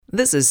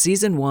This is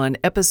Season 1,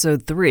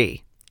 Episode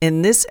 3.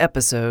 In this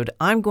episode,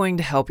 I'm going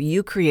to help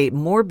you create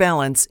more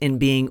balance in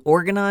being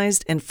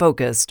organized and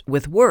focused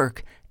with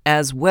work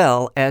as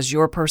well as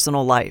your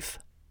personal life.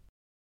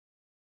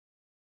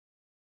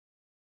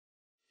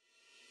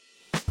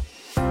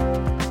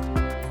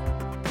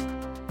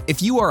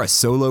 If you are a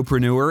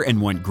solopreneur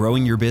and want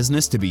growing your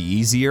business to be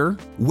easier,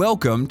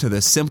 welcome to the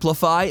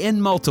Simplify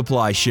and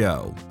Multiply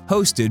Show,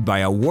 hosted by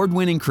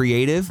award-winning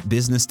creative,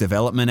 business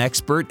development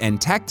expert, and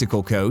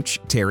tactical coach,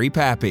 Terry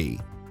Pappy.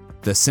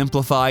 The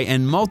Simplify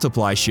and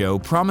Multiply Show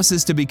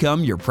promises to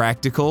become your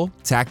practical,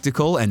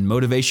 tactical, and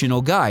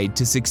motivational guide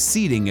to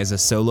succeeding as a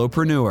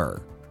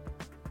solopreneur.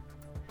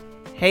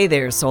 Hey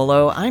there,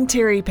 Solo. I'm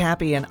Terry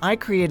Pappy, and I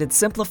created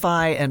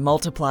Simplify and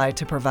Multiply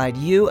to provide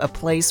you a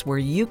place where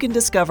you can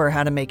discover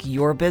how to make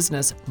your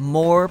business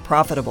more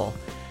profitable.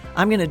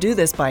 I'm going to do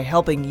this by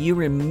helping you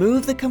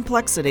remove the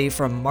complexity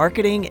from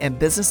marketing and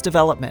business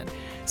development.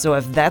 So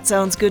if that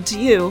sounds good to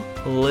you,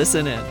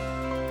 listen in.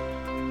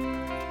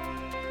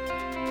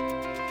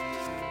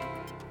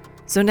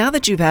 So now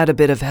that you've had a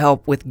bit of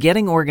help with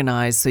getting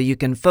organized so you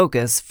can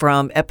focus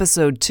from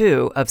Episode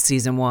 2 of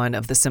Season 1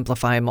 of the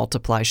Simplify and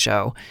Multiply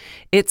Show,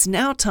 it's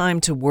now time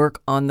to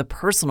work on the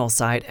personal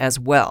side as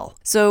well.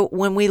 So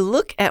when we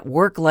look at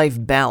work-life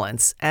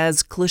balance,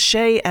 as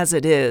cliche as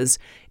it is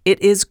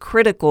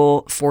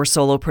critical for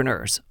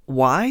solopreneurs.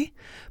 Why?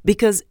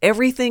 Because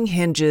everything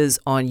hinges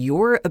on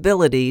your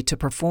ability to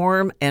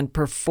perform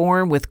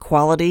with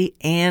quality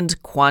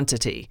and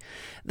quantity.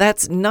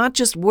 That's not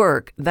just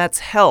work, that's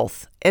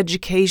health,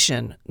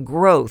 education,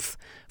 growth,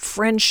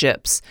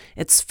 friendships,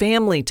 it's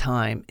family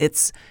time,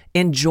 it's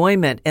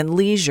enjoyment and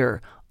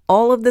leisure,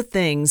 all of the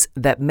things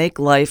that make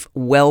life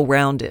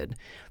well-rounded.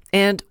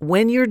 And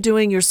when you're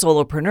doing your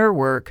solopreneur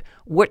work,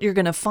 what you're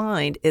going to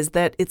find is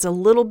that it's a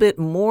little bit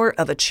more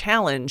of a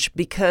challenge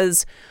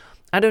because,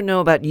 I don't know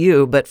about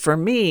you, but for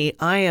me,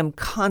 I am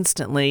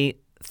constantly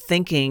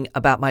thinking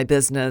about my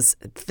business,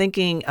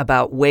 thinking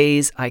about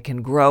ways I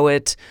can grow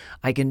it,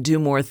 I can do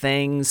more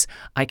things,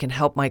 I can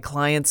help my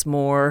clients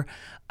more.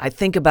 I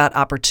think about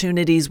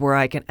opportunities where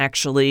I can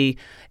actually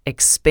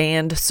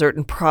expand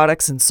certain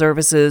products and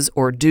services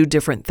or do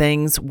different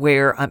things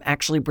where I'm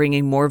actually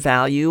bringing more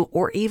value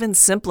or even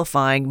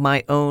simplifying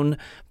my own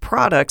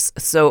products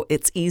so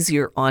it's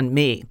easier on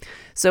me.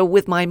 So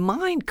with my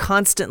mind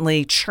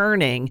constantly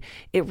churning,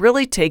 it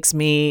really takes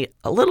me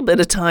a little bit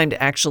of time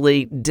to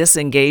actually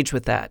disengage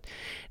with that.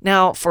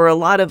 Now, for a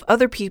lot of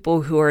other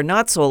people who are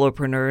not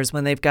solopreneurs,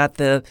 when they've got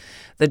the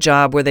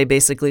job where they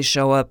basically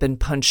show up and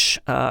punch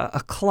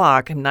a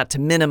clock, and not to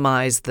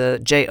minimize the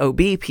job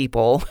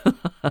people,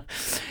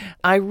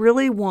 I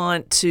really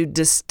want to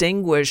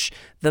distinguish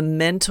the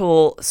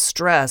mental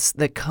stress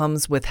that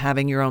comes with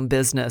having your own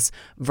business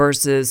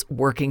versus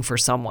working for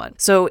someone.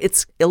 So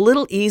it's a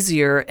little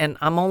easier, and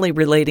I'm only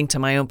relating to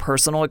my own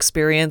personal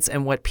experience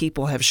and what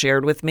people have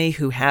shared with me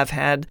who have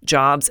had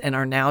jobs and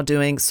are now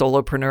doing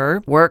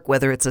solopreneur work,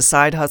 whether it's a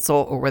side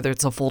hustle or whether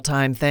it's a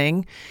full-time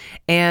thing.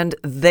 And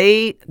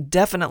they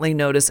definitely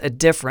notice a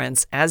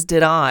difference, as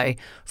did I,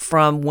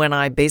 from when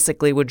I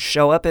basically would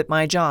show up at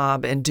my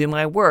job and do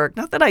my work.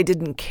 Not that I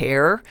didn't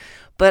care,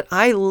 but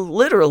I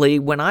literally,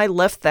 when I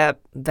left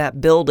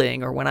that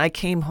building or when I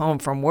came home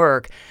from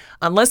work,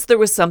 unless there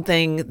was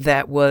something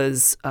that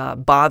was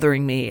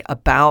bothering me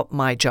about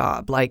my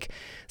job, like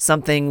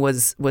something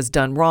was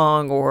done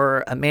wrong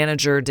or a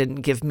manager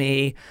didn't give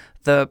me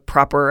the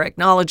proper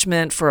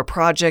acknowledgement for a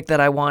project that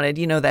I wanted,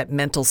 that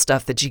mental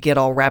stuff that you get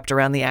all wrapped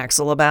around the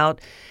axle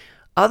about.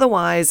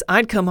 Otherwise,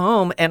 I'd come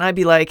home and I'd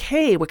be like,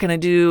 hey, what can I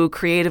do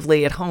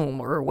creatively at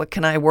home? Or what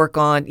can I work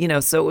on?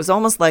 So it was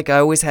almost like I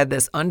always had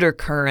this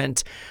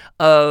undercurrent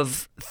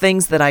of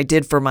things that I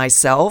did for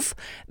myself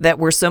that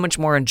were so much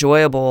more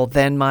enjoyable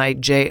than my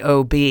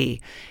job.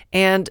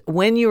 And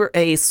when you're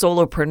a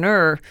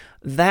solopreneur,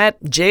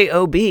 that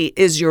job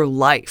is your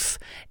life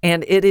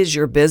and it is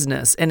your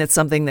business and it's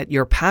something that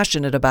you're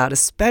passionate about,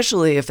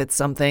 especially if it's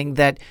something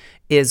that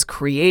is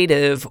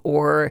creative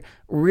or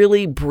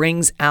really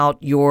brings out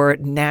your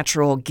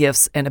natural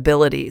gifts and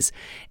abilities.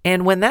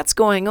 And when that's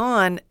going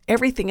on,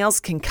 everything else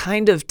can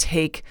kind of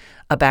take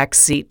a back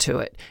seat to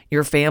it.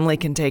 Your family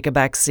can take a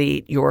back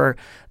seat. Your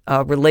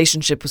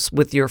relationships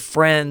with your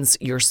friends,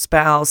 your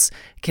spouse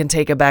can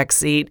take a back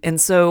seat. And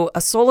so a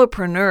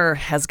solopreneur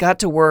has got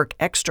to work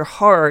extra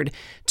hard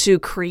to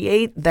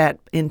create that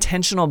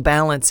intentional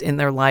balance in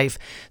their life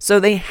so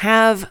they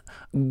have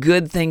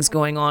good things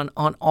going on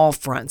all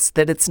fronts,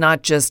 that it's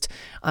not just,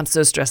 I'm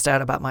so stressed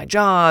out about my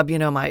job,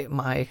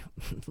 my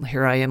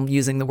here I am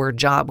using the word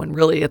job when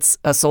really it's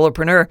a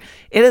solopreneur.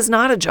 It is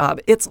not a job,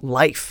 it's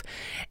life.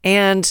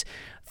 And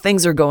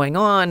things are going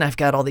on. I've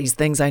got all these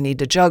things I need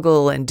to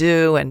juggle and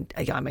do, and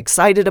I'm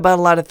excited about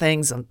a lot of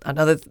things. On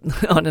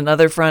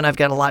another front, I've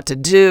got a lot to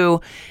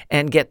do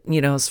and get,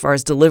 as far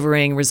as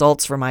delivering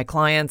results for my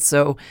clients.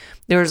 So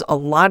there's a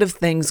lot of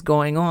things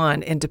going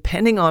on, and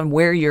depending on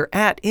where you're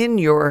at in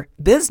your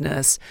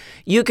business,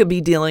 you could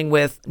be dealing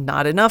with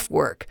not enough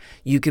work.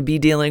 You could be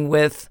dealing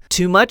with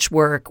too much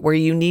work where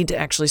you need to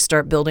actually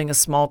start building a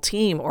small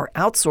team or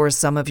outsource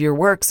some of your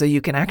work so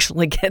you can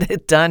actually get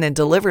it done and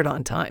delivered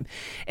on time,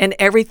 and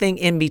everything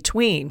in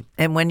between.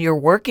 And when you're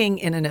working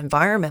in an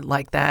environment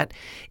like that,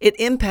 it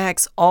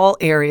impacts all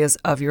areas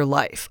of your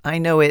life. I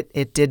know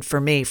it did for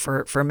me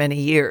for many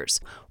years.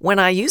 When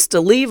I used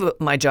to leave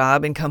my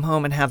job and come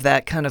home and have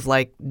that kind of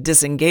like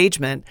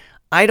disengagement,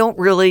 I don't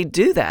really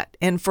do that.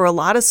 And for a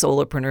lot of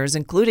solopreneurs,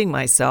 including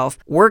myself,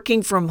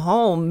 working from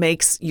home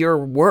makes your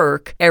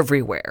work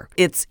everywhere.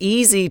 It's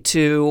easy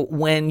to,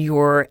 when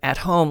you're at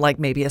home, like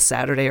maybe a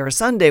Saturday or a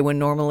Sunday when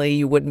normally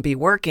you wouldn't be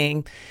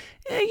working,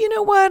 you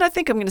know what, I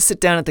think I'm going to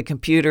sit down at the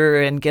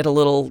computer and get a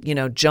little,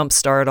 jump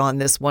start on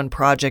this one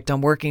project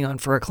I'm working on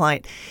for a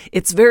client.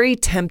 It's very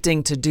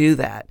tempting to do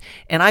that.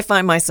 And I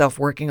find myself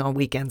working on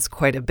weekends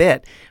quite a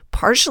bit,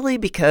 partially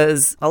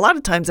because a lot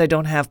of times I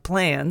don't have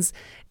plans.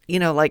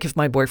 Like if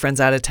my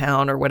boyfriend's out of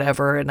town or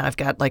whatever, and I've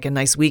got like a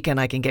nice weekend,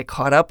 I can get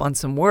caught up on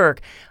some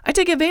work. I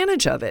take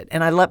advantage of it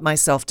and I let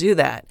myself do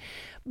that.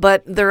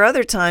 But there are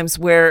other times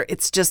where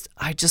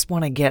I just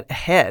want to get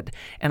ahead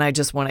and I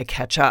just want to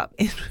catch up.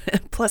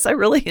 Plus, I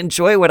really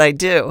enjoy what I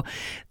do.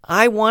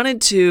 I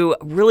wanted to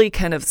really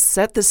kind of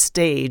set the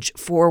stage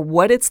for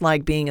what it's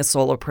like being a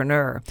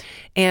solopreneur.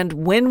 And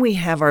when we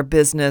have our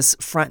business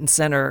front and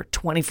center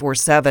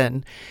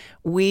 24/7,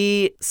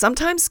 we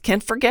sometimes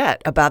can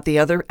forget about the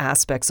other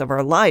aspects of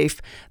our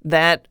life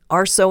that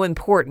are so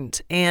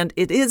important. And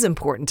it is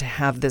important to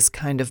have this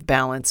kind of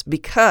balance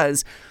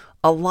because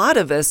a lot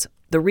of us,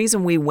 the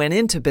reason we went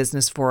into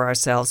business for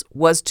ourselves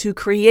was to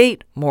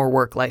create more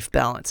work-life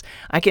balance.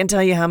 I can't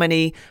tell you how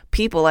many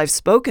people I've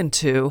spoken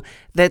to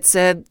that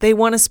said they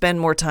want to spend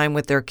more time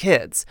with their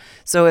kids.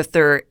 So if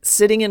they're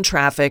sitting in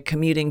traffic,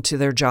 commuting to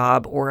their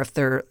job, or if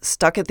they're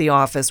stuck at the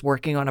office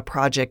working on a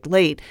project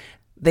late,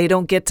 they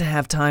don't get to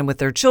have time with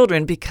their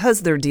children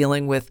because they're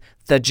dealing with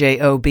the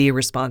JOB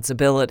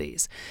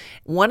responsibilities.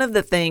 One of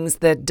the things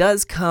that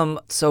does come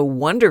so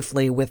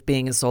wonderfully with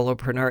being a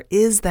solopreneur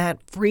is that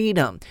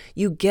freedom.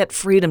 You get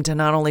freedom to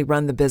not only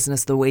run the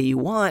business the way you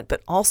want,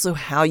 but also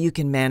how you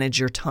can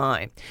manage your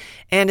time.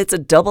 And it's a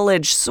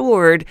double-edged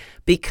sword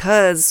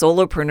because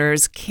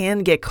solopreneurs can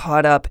get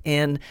caught up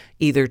in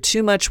either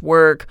too much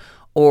work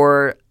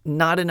or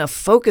not enough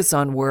focus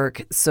on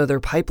work, so their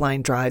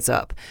pipeline dries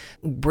up.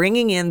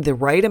 Bringing in the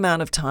right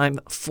amount of time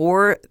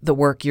for the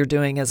work you're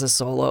doing as a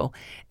solo,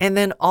 and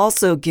then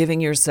also giving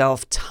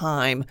yourself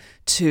time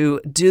to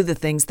do the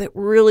things that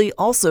really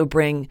also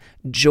bring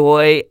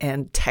joy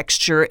and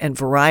texture and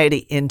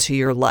variety into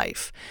your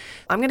life.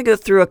 I'm going to go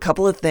through a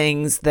couple of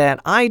things that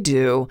I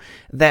do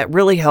that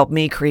really help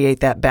me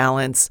create that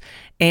balance,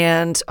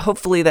 and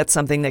hopefully that's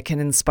something that can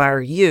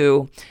inspire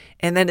you.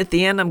 And then at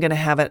the end, I'm going to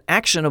have an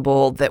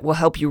actionable that will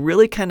help you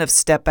really kind of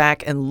step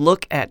back and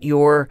look at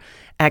your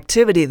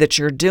activity that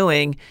you're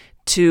doing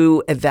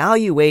to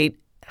evaluate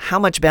how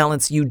much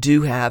balance you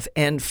do have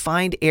and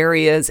find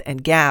areas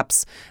and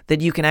gaps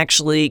that you can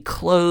actually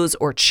close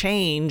or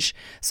change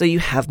so you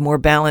have more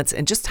balance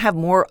and just have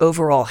more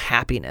overall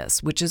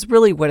happiness, which is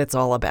really what it's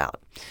all about.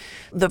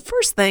 The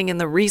first thing in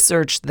the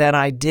research that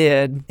I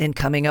did in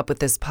coming up with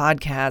this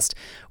podcast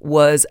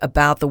was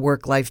about the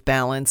work-life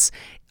balance.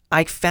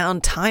 I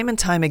found time and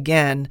time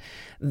again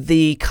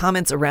the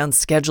comments around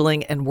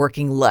scheduling and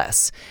working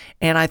less.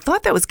 And I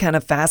thought that was kind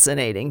of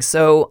fascinating.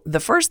 So the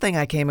first thing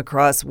I came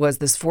across was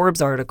this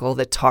Forbes article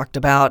that talked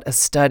about a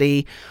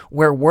study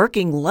where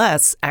working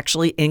less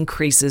actually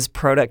increases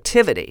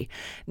productivity.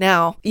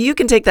 Now, you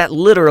can take that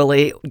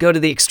literally, go to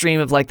the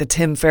extreme of like the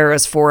Tim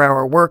Ferriss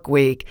 4-hour work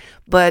week.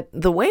 But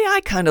the way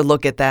I kind of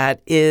look at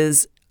that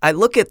is I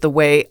look at the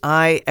way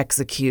I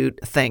execute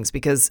things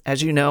because,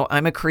 as you know,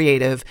 I'm a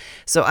creative.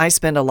 So I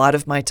spend a lot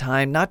of my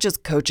time not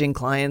just coaching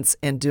clients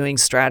and doing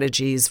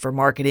strategies for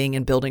marketing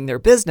and building their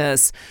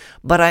business,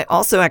 but I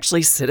also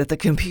actually sit at the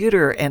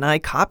computer and I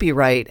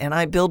copyright and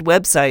I build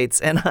websites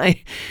and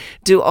I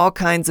do all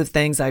kinds of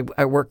things. I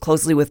work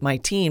closely with my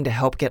team to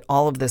help get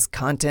all of this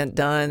content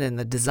done and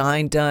the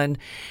design done.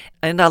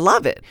 And I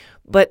love it.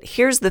 But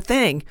here's the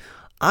thing.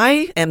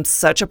 I am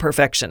such a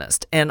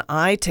perfectionist and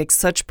I take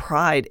such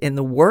pride in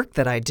the work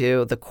that I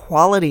do, the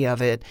quality of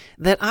it,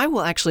 that I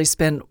will actually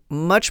spend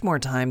much more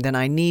time than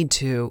I need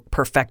to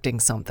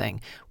perfecting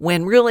something,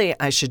 when really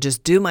I should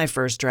just do my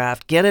first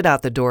draft, get it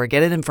out the door,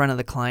 get it in front of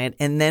the client,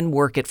 and then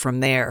work it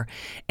from there.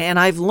 And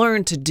I've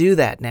learned to do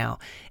that now.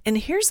 And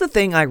here's the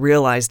thing I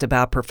realized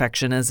about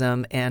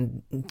perfectionism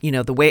and,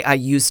 the way I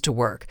used to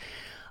work.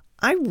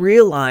 I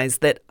realize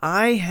that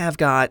I have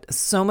got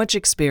so much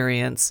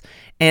experience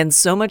and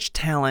so much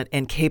talent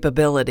and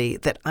capability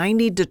that I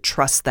need to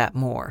trust that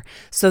more.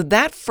 So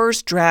that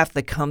first draft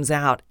that comes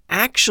out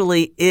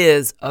actually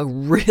is a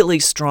really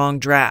strong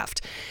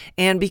draft.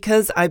 And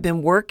because I've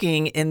been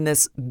working in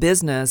this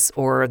business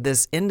or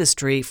this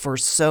industry for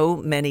so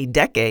many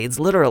decades,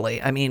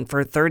 literally, I mean,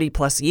 for 30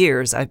 plus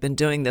years, I've been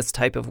doing this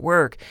type of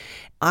work,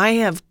 I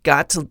have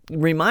got to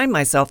remind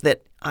myself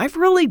that I've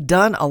really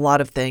done a lot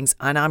of things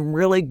and I'm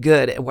really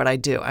good at what I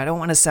do. I don't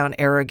want to sound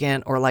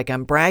arrogant or like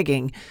I'm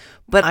bragging,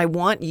 but I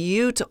want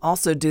you to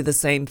also do the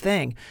same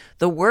thing.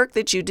 The work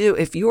that you do,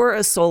 if you're a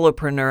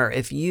solopreneur,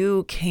 if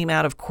you came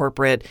out of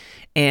corporate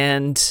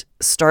and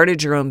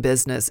started your own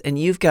business and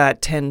you've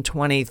got 10,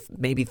 20,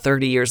 maybe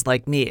 30 years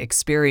like me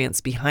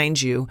experience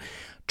behind you,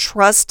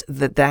 trust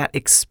that that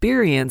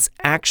experience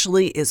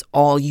actually is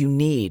all you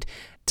need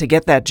to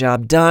get that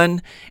job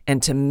done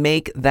and to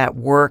make that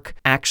work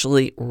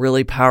actually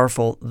really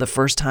powerful the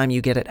first time you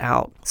get it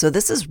out. So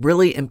this is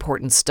really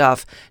important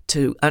stuff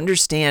to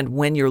understand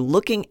when you're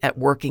looking at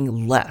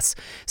working less.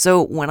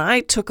 So when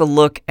I took a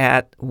look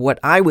at what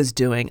I was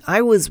doing,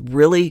 I was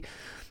really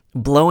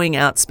blowing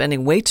out,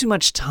 spending way too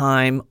much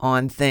time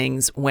on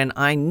things when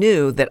I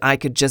knew that I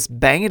could just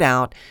bang it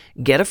out,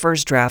 get a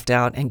first draft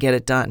out, and get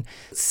it done.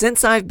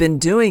 Since I've been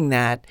doing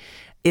that,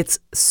 it's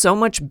so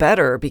much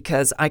better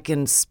because I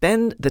can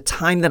spend the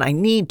time that I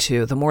need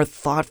to, the more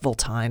thoughtful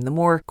time, the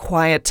more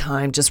quiet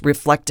time, just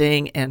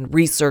reflecting and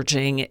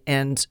researching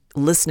and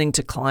listening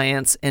to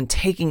clients and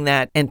taking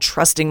that and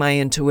trusting my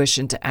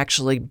intuition to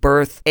actually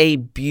birth a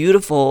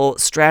beautiful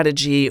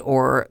strategy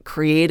or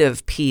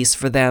creative piece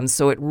for them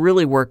so it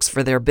really works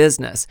for their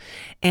business.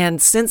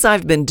 And since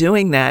I've been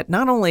doing that,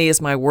 not only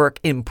is my work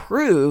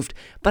improved,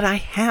 but I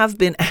have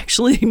been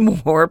actually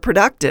more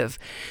productive.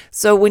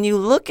 So when you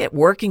look at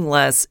working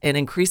less and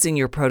increasing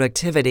your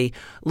productivity,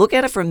 look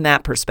at it from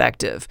that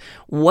perspective.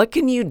 What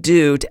can you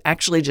do to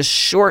actually just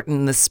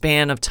shorten the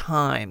span of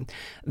time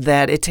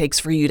that it takes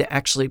for you to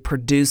actually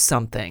produce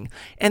something?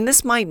 And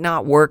this might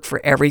not work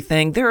for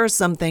everything. There are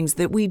some things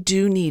that we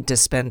do need to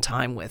spend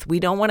time with. We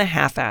don't want to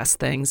half-ass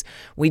things.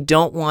 We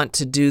don't want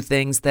to do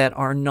things that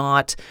are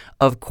not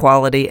of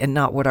quality and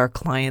not what our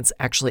clients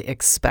actually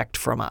expect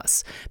from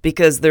us.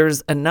 Because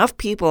there's enough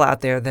people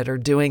out there that are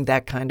doing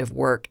that kind of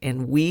work,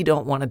 and we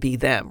don't want to be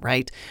them,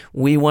 right?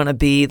 We want to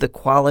be the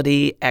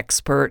quality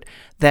expert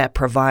that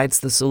provides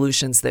the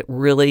solutions that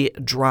really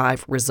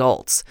drive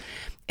results.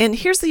 And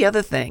here's the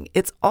other thing.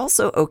 It's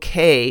also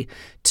okay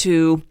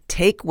to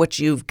take what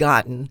you've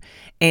gotten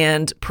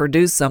and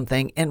produce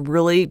something and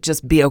really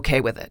just be okay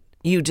with it.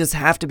 You just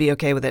have to be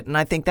okay with it. And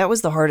I think that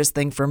was the hardest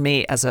thing for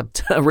me as a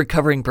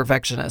recovering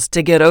perfectionist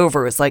to get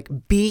over. It's like,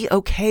 be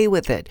okay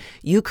with it.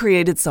 You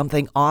created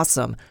something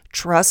awesome.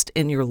 Trust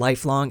in your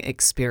lifelong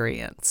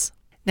experience.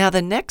 Now,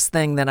 the next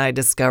thing that I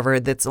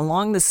discovered that's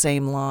along the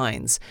same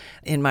lines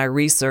in my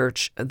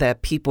research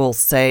that people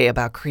say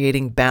about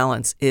creating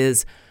balance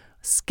is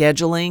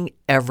scheduling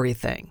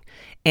everything.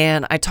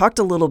 And I talked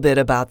a little bit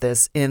about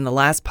this in the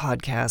last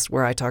podcast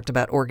where I talked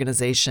about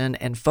organization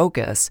and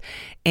focus.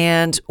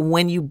 And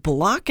when you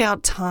block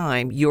out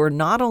time, you're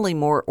not only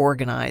more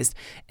organized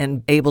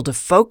and able to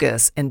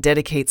focus and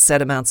dedicate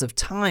set amounts of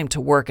time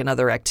to work and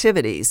other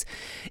activities.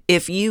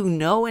 If you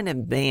know in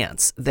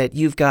advance that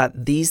you've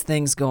got these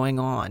things going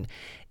on,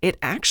 it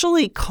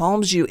actually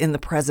calms you in the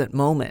present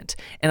moment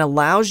and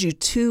allows you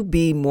to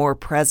be more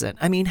present.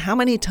 I mean, how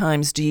many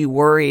times do you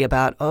worry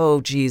about, oh,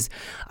 geez,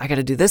 I got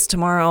to do this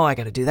tomorrow. I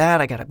got to do that.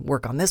 I got to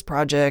work on this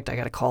project. I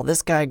got to call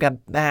this guy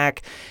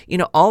back. You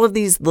know, all of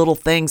these little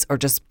things are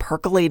just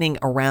percolating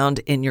around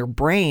in your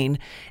brain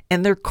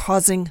and they're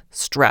causing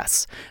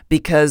stress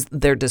because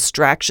they're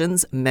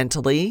distractions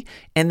mentally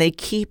and they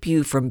keep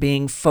you from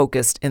being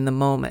focused in the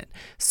moment.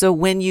 So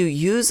when you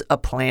use a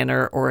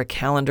planner or a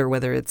calendar,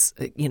 whether it's,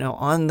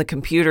 on the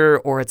computer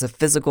or it's a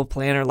physical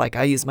planner, like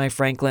I use my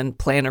Franklin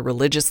planner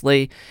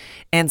religiously,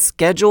 and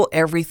schedule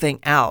everything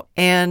out.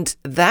 And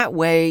that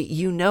way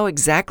you know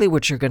exactly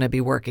what you're going to be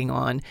working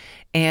on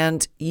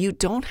and you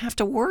don't have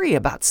to worry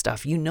about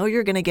stuff. You know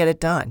you're going to get it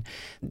done.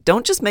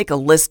 Don't just make a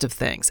list of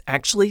things.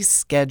 Actually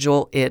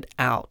schedule it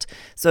out.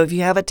 So if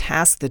you have a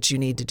task that you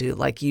need to do,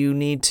 like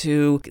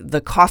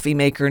the coffee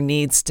maker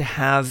needs to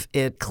have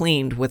it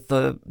cleaned with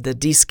the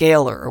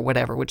descaler or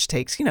whatever, which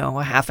takes,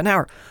 a half an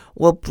hour.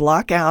 Well,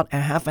 block out a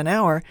half an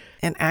hour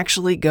and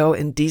actually go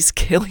and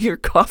descale your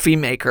coffee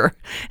maker.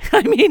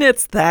 I mean,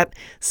 it's that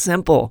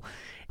simple.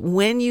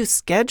 When you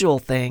schedule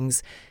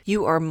things,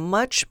 you are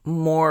much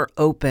more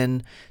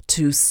open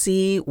to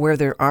see where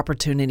there are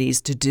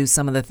opportunities to do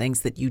some of the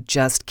things that you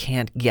just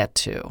can't get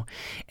to.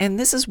 And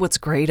this is what's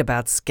great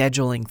about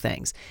scheduling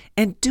things.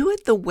 And do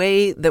it the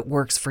way that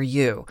works for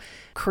you.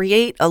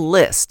 Create a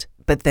list,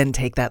 but then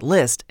take that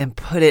list and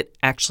put it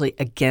actually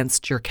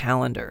against your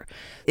calendar.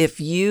 If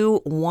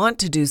you want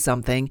to do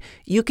something,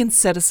 you can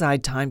set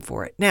aside time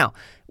for it. Now,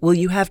 will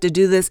you have to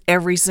do this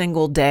every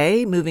single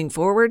day moving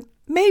forward?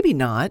 Maybe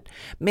not.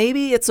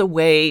 Maybe it's a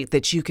way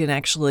that you can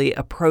actually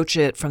approach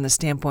it from the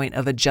standpoint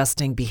of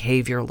adjusting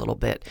behavior a little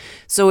bit.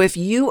 So if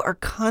you are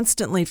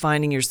constantly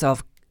finding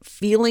yourself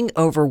feeling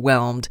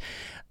overwhelmed,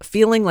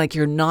 feeling like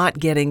you're not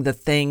getting the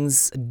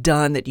things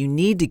done that you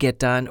need to get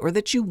done or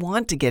that you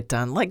want to get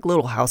done, like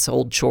little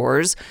household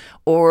chores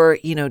or,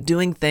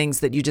 doing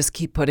things that you just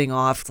keep putting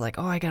off, like,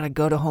 oh, I got to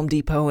go to Home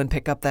Depot and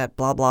pick up that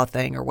blah, blah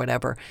thing or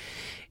whatever.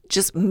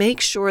 Just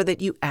make sure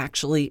that you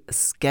actually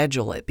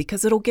schedule it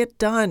because it'll get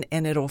done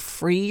and it'll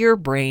free your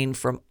brain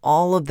from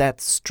all of that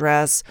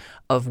stress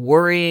of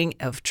worrying,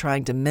 of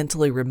trying to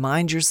mentally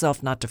remind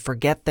yourself not to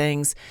forget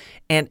things.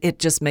 And it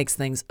just makes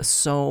things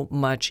so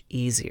much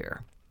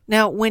easier.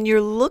 Now, when you're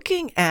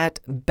looking at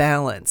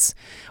balance,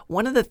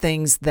 one of the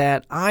things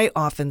that I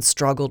often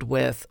struggled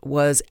with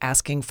was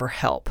asking for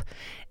help.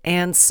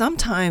 And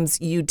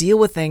sometimes you deal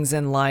with things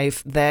in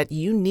life that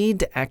you need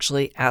to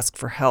actually ask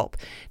for help.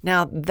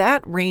 Now,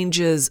 that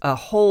ranges a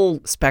whole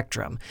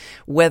spectrum,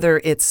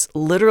 whether it's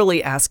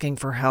literally asking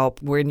for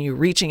help when you're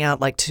reaching out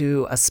like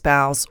to a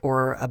spouse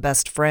or a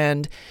best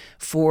friend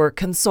for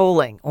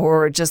consoling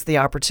or just the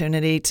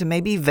opportunity to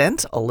maybe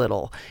vent a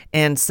little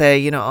and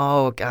say,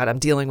 oh God, I'm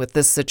dealing with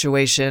this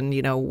situation.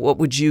 What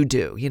would you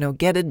do?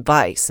 Get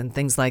advice and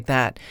things like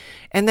that.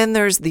 And then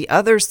there's the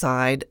other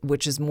side,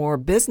 which is more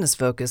business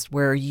focused,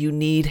 where you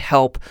need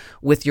help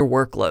with your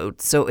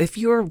workload. So if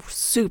you're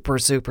super,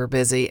 super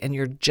busy and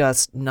you're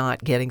just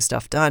not getting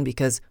stuff done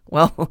because,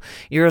 well,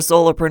 you're a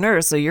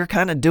solopreneur, so you're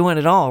kind of doing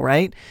it all,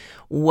 right?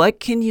 What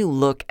can you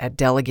look at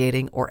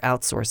delegating or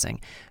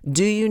outsourcing?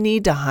 Do you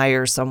need to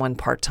hire someone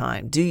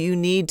part-time? Do you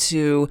need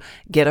to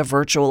get a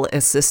virtual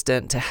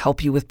assistant to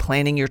help you with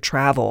planning your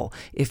travel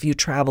if you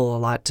travel a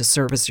lot to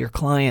service your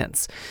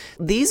clients?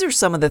 These are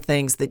some of the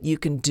things that you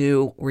can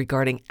do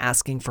regarding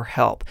asking for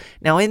help.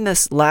 Now, in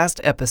this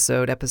last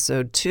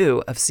episode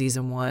 2 of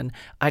season 1,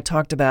 I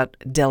talked about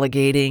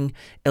delegating,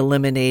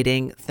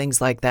 eliminating,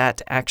 things like that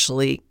to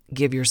actually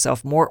give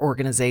yourself more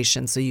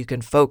organization so you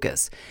can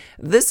focus.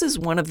 This is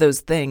one of those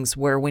things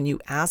where when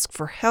you ask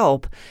for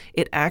help,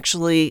 it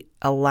actually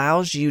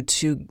allows you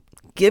to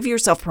give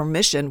yourself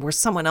permission where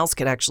someone else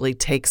could actually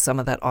take some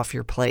of that off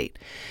your plate.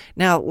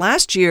 Now,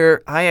 last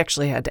year, I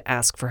actually had to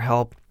ask for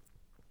help.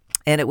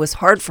 And it was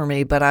hard for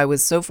me, but I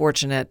was so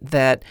fortunate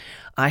that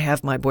I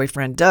have my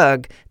boyfriend,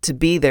 Doug, to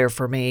be there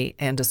for me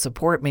and to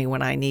support me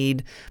when I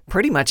need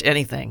pretty much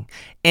anything.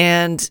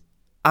 And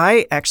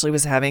I actually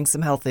was having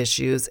some health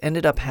issues,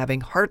 ended up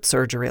having heart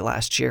surgery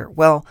last year.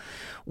 Well,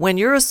 when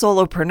you're a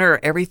solopreneur,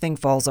 everything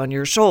falls on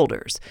your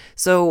shoulders.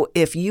 So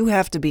if you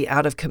have to be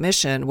out of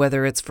commission,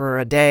 whether it's for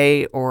a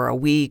day or a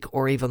week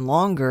or even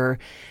longer,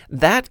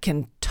 that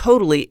can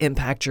totally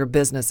impact your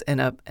business in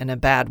a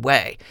bad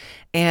way.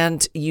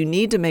 And you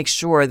need to make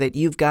sure that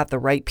you've got the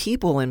right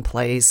people in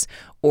place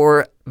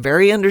or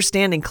very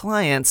understanding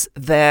clients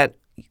that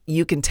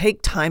you can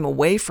take time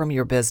away from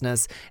your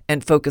business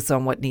and focus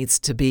on what needs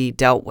to be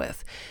dealt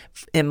with.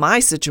 In my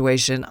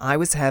situation, I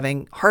was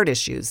having heart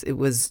issues. It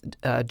was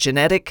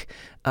genetic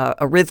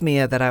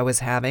arrhythmia that I was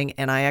having,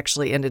 and I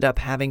actually ended up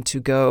having to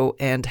go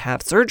and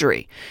have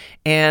surgery.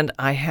 And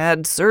I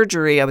had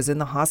surgery. I was in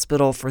the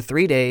hospital for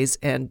 3 days,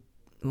 and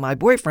my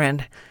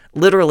boyfriend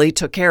literally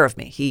took care of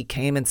me. He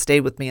came and stayed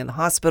with me in the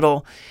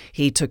hospital.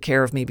 He took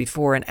care of me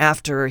before and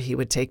after. He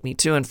would take me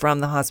to and from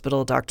the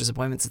hospital, doctor's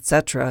appointments,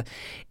 etc.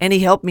 And he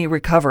helped me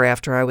recover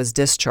after I was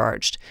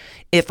discharged.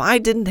 If I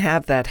didn't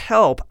have that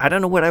help, I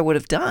don't know what I would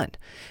have done.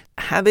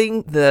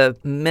 Having the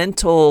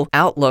mental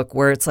outlook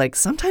where it's like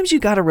sometimes you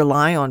got to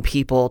rely on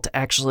people to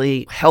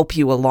actually help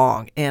you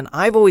along. And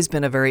I've always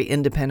been a very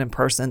independent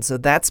person, so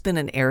that's been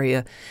an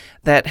area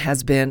that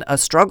has been a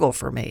struggle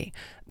for me,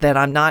 that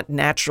I'm not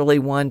naturally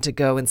one to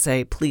go and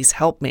say, please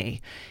help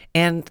me.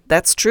 And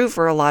that's true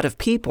for a lot of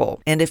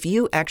people. And if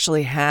you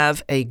actually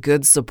have a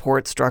good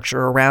support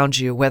structure around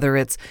you, whether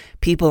it's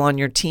people on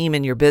your team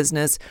in your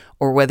business,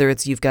 or whether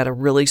it's you've got a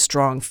really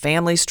strong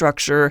family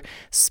structure,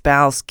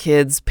 spouse,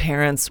 kids,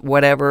 parents,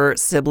 whatever,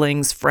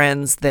 siblings,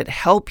 friends that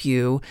help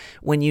you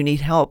when you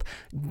need help,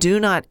 do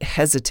not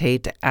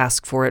hesitate to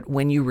ask for it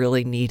when you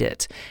really need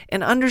it.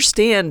 And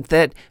understand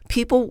that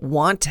people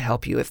want to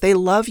help you. If they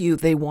love you,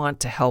 they want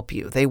to help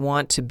you. They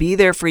want to be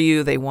there for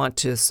you. They want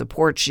to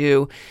support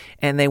you.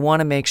 And they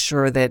want to make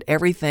sure that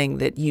everything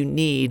that you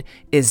need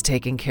is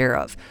taken care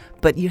of.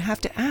 But you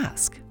have to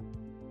ask.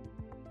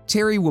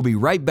 Terry will be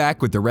right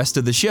back with the rest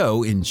of the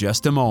show in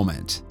just a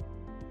moment.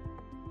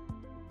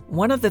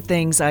 One of the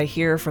things I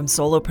hear from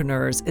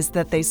solopreneurs is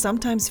that they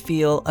sometimes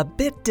feel a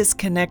bit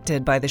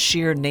disconnected by the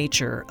sheer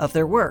nature of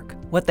their work.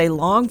 What they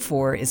long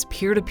for is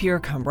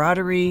peer-to-peer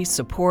camaraderie,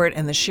 support,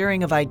 and the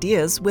sharing of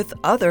ideas with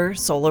other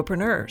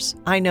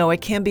solopreneurs. I know it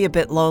can be a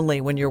bit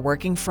lonely when you're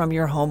working from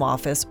your home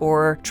office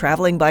or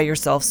traveling by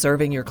yourself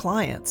serving your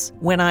clients.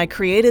 When I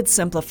created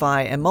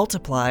Simplify and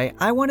Multiply,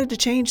 I wanted to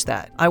change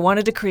that. I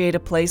wanted to create a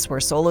place where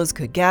solos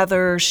could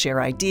gather, share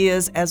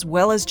ideas, as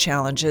well as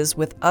challenges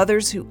with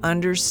others who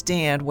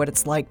understand what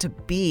it's like to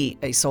be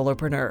a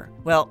solopreneur.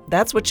 Well,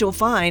 that's what you'll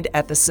find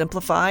at the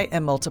Simplify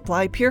and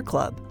Multiply Peer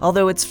Club.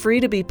 Although it's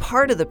free to be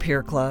part of the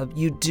Peer Club,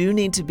 you do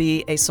need to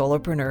be a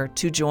solopreneur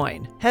to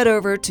join. Head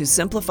over to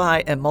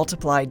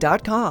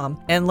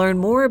simplifyandmultiply.com and learn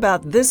more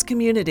about this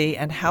community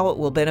and how it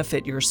will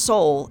benefit your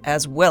soul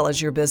as well as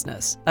your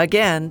business.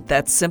 Again,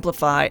 that's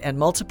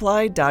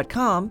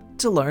simplifyandmultiply.com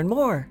to learn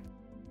more.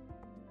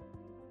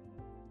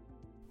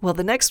 Well,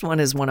 the next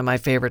one is one of my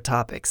favorite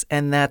topics,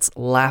 and that's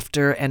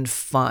laughter and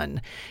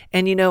fun.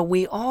 And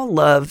we all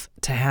love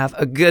to have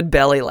a good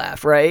belly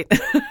laugh, right?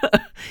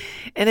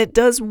 And it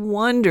does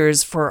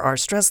wonders for our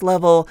stress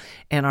level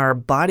and our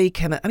body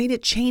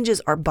it changes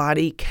our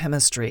body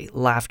chemistry,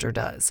 laughter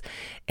does.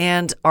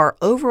 And our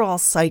overall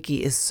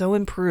psyche is so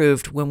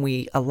improved when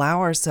we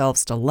allow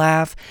ourselves to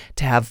laugh,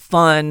 to have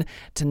fun,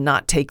 to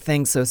not take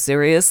things so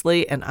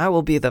seriously. And I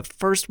will be the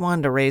first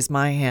one to raise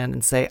my hand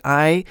and say,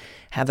 I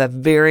have a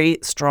very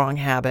strong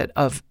habit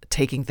of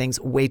taking things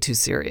way too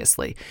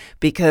seriously.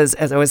 Because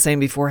as I was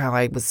saying before, how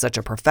I was such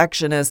a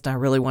perfectionist, I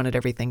really wanted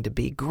everything to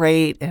be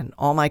great and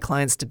all my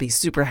clients to be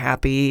super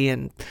happy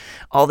and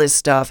all this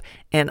stuff.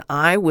 And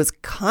I was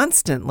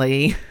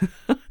constantly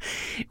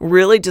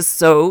really just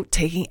so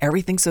taking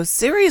everything so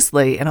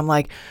seriously. And I'm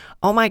like,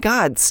 oh my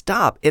God,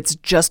 stop. It's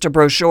just a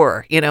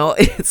brochure.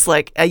 It's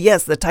like,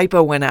 yes, the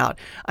typo went out.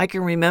 I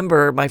can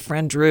remember my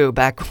friend Drew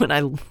back when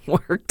I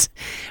worked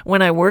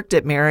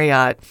at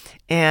Marriott,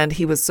 and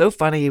he was so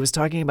funny. He was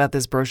talking about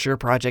this brochure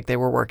project they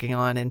were working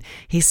on, and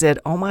he said,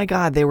 oh my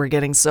God, they were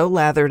getting so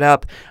lathered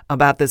up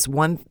about this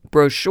one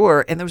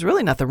brochure, and there was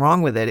really nothing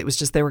wrong with it. It was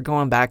just they were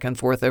going back and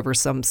forth over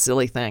some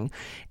silly thing.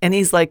 And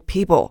he's like,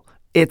 people,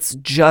 it's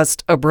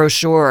just a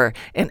brochure.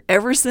 And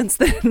ever since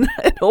then,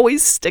 it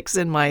always sticks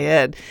in my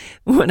head.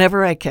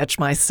 Whenever I catch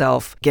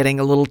myself getting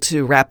a little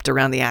too wrapped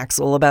around the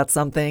axle about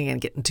something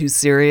and getting too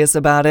serious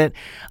about it,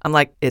 I'm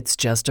like, it's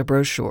just a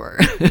brochure.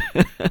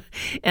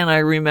 And I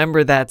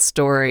remember that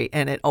story,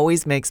 and it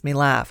always makes me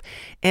laugh.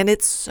 And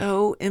it's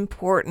so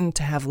important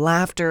to have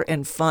laughter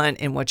and fun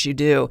in what you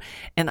do.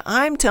 And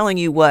I'm telling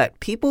you what,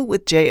 people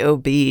with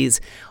JOBs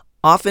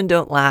often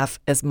don't laugh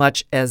as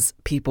much as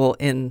people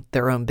in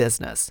their own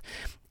business.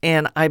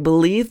 And I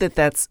believe that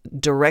that's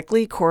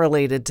directly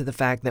correlated to the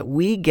fact that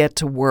we get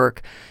to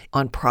work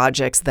on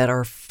projects that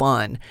are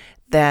fun,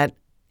 that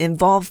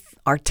involve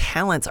our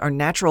talents, our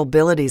natural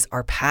abilities,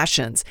 our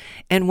passions.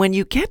 And when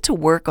you get to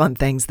work on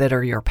things that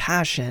are your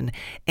passion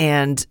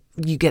and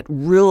you get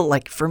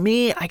for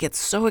me, I get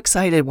so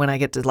excited when I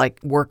get to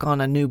work on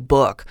a new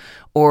book,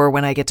 or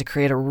when I get to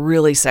create a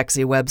really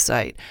sexy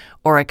website,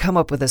 or I come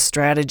up with a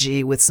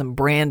strategy with some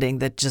branding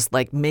that just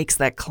makes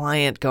that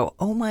client go,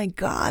 oh my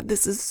God,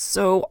 this is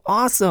so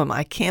awesome.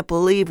 I can't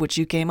believe what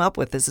you came up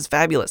with. This is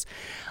fabulous.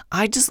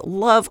 I just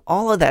love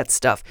all of that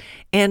stuff.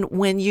 And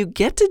when you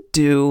get to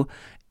do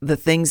the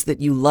things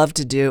that you love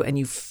to do and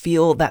you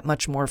feel that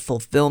much more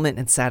fulfillment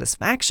and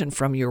satisfaction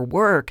from your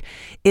work,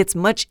 it's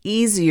much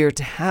easier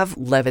to have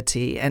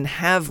levity and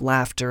have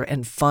laughter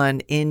and fun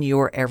in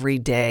your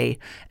everyday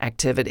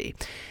activity.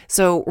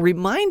 So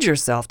remind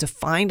yourself to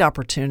find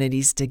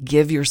opportunities to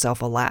give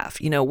yourself a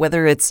laugh.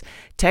 Whether it's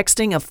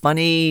texting a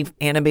funny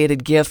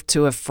animated GIF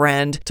to a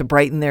friend to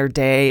brighten their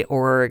day,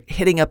 or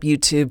hitting up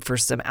YouTube for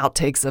some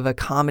outtakes of a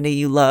comedy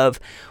you love,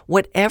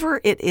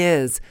 whatever it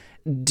is,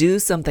 do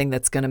something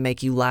that's going to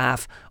make you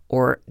laugh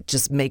or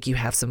just make you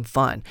have some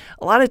fun.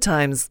 A lot of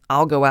times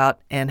I'll go out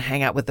and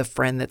hang out with a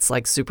friend that's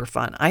super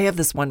fun. I have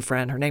this one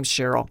friend, her name's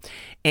Cheryl,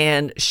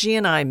 and she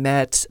and I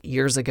met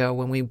years ago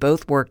when we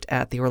both worked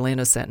at the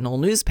Orlando Sentinel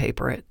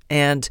newspaper.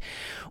 And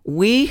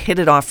we hit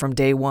it off from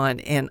day one.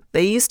 And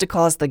they used to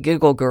call us the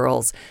Giggle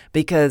Girls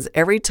because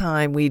every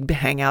time we'd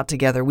hang out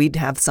together, we'd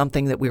have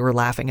something that we were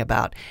laughing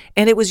about.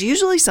 And it was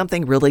usually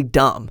something really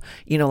dumb,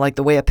 like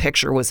the way a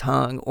picture was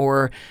hung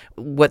or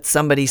what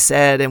somebody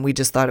said. And we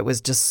just thought it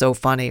was just so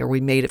funny, or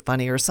we made it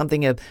funny, or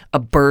something a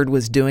bird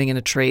was doing in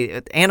a tree.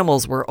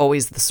 Animals were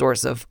always the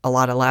source of a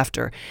lot of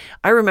laughter.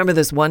 I remember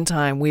this one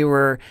time we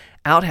were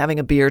out having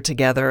a beer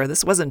together.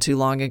 This wasn't too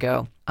long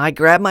ago. I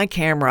grabbed my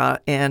camera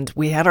and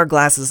we had our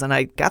glasses, and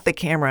I got the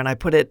camera and I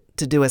put it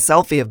to do a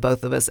selfie of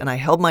both of us, and I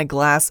held my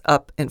glass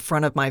up in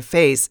front of my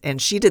face, and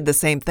she did the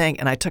same thing,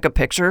 and I took a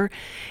picture,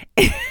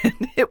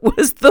 and it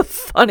was the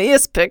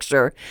funniest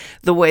picture,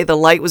 the way the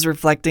light was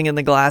reflecting in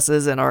the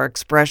glasses and our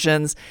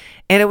expressions.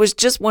 And it was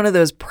just one of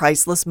those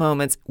priceless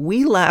moments.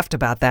 We laughed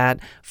about that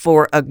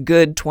for a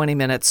good 20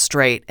 minutes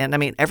straight. And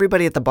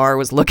everybody at the bar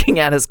was looking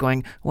at us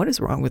going, what is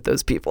wrong with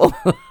those people?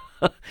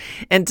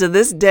 And to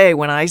this day,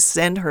 when I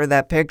send her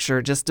that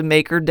picture just to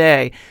make her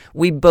day,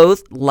 we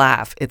both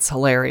laugh. It's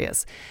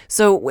hilarious.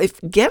 So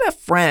get a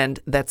friend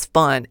that's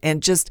fun,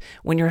 and just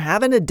when you're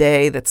having a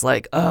day that's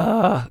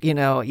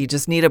you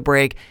just need a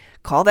break,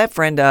 call that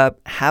friend up,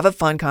 have a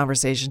fun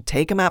conversation,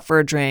 take them out for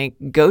a drink,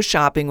 go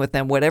shopping with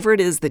them, whatever it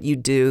is that you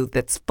do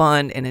that's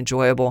fun and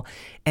enjoyable,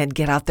 and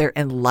get out there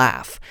and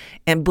laugh.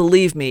 And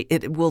believe me,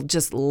 it will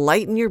just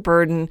lighten your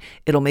burden.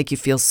 It'll make you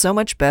feel so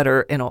much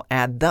better, and it'll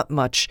add that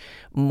much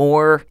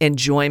more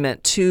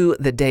enjoyment to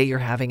the day you're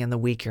having and the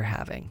week you're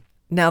having.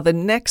 Now, the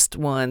next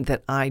one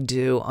that I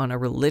do on a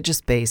religious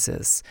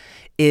basis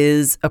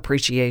is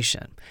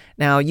appreciation.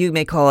 Now, you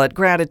may call it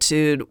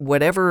gratitude,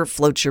 whatever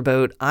floats your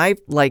boat. I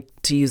like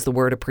to use the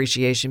word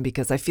appreciation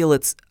because I feel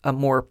it's a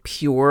more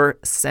pure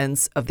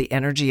sense of the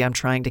energy I'm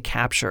trying to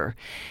capture.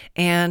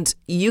 And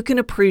you can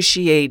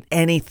appreciate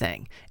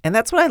anything. And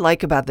that's what I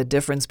like about the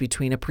difference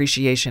between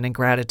appreciation and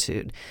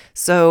gratitude.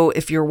 So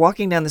if you're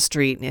walking down the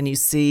street and you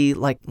see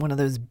like one of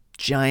those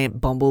giant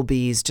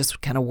bumblebees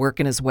just kind of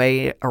working his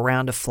way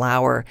around a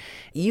flower,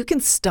 you can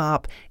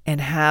stop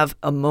and have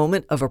a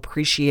moment of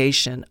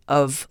appreciation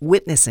of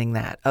witnessing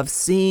that, of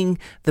seeing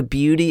the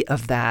beauty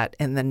of that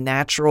and the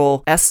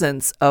natural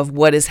essence of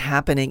what is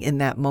happening in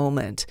that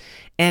moment.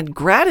 And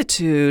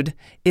gratitude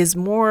is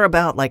more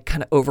about like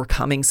kind of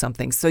overcoming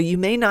something. So you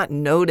may not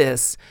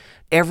notice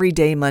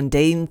everyday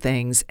mundane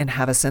things and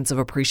have a sense of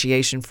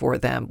appreciation for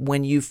them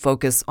when you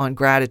focus on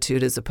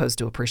gratitude as opposed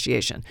to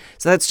appreciation.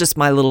 So that's just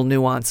my little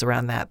nuance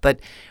around that. But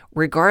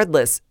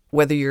regardless,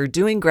 whether you're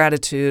doing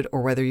gratitude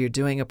or whether you're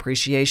doing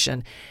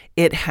appreciation,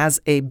 it has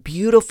a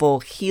beautiful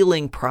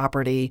healing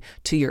property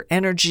to your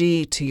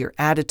energy, to your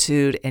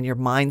attitude, and your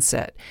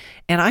mindset.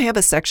 And I have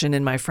a section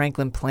in my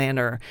Franklin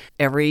Planner.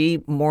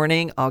 Every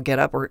morning I'll get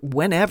up or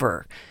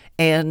whenever,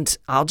 and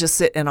I'll just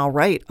sit and I'll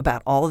write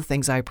about all the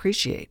things I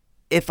appreciate.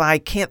 If I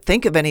can't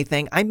think of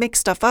anything, I make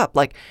stuff up.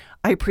 Like,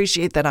 I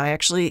appreciate that I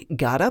actually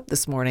got up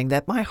this morning,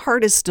 that my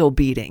heart is still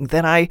beating,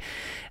 that I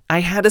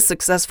had a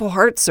successful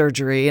heart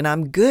surgery and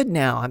I'm good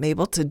now. I'm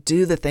able to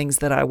do the things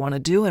that I want to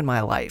do in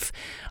my life.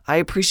 I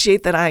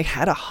appreciate that I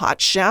had a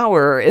hot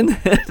shower and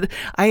that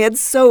I had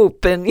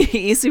soap, and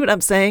you see what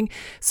I'm saying?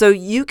 So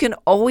you can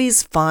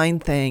always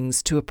find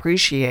things to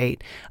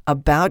appreciate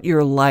about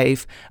your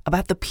life,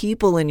 about the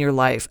people in your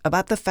life,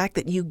 about the fact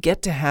that you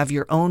get to have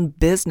your own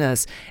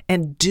business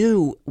and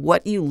do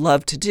what you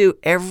love to do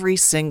every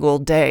single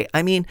day.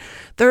 I mean,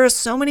 there are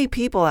so many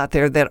people out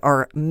there that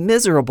are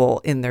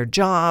miserable in their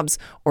jobs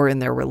or in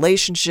their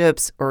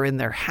relationships or in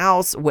their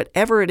house,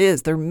 whatever it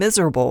is, they're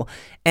miserable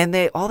and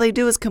all they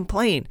do is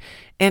complain.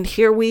 And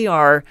here we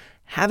are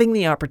having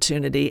the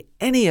opportunity,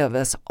 any of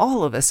us,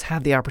 all of us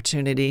have the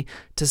opportunity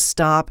to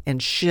stop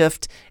and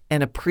shift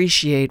and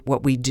appreciate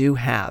what we do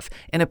have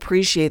and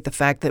appreciate the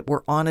fact that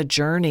we're on a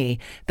journey,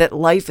 that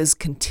life is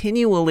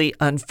continually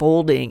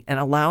unfolding and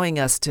allowing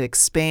us to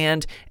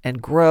expand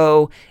and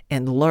grow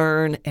and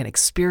learn and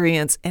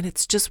experience. And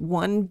it's just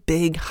one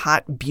big,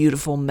 hot,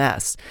 beautiful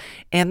mess.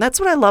 And that's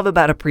what I love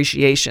about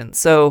appreciation.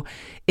 So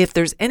if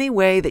there's any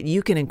way that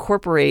you can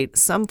incorporate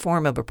some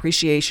form of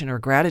appreciation or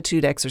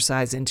gratitude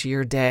exercise into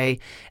your day,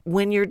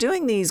 when you're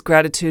doing these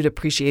gratitude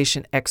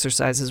appreciation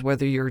exercises,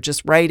 whether you're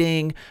just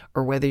writing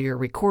or whether you're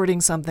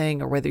recording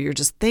something or whether you're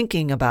just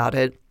thinking about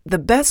it, the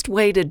best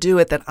way to do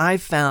it that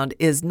I've found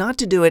is not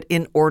to do it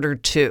in order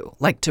to,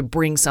 like to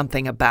bring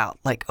something about.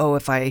 Like, oh,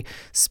 if I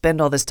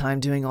spend all this time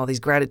doing all these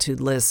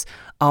gratitude lists,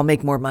 I'll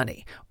make more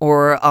money,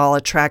 or I'll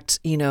attract,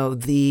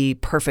 the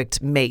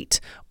perfect mate,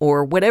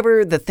 or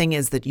whatever the thing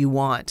is that you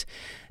want.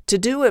 To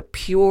do a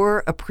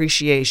pure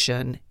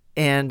appreciation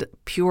and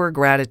pure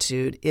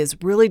gratitude is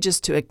really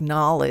just to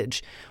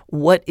acknowledge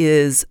what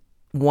is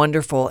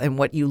wonderful and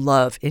what you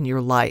love in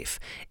your life,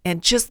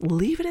 and just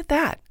leave it at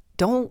that.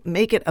 Don't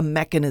make it a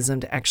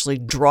mechanism to actually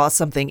draw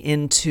something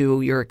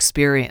into your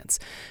experience.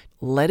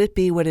 Let it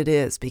be what it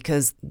is,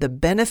 because the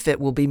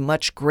benefit will be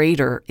much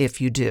greater if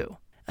you do.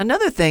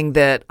 Another thing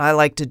that I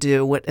like to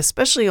do,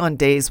 especially on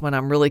days when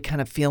I'm really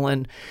kind of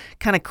feeling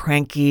kind of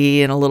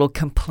cranky and a little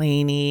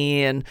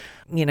complainy and,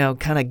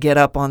 kind of get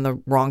up on the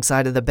wrong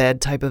side of the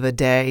bed type of a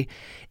day,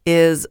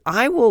 is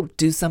I will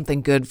do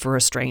something good for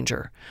a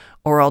stranger,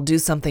 or I'll do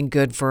something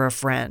good for a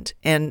friend,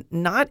 and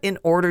not in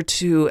order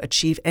to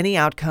achieve any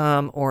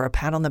outcome or a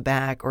pat on the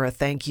back or a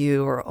thank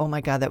you or, oh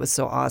my God, that was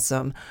so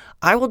awesome.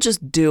 I will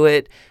just do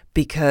it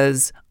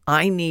because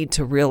I need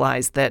to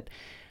realize that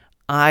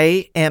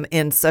I am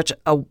in such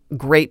a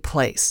great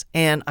place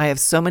and I have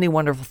so many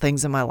wonderful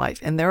things in my life,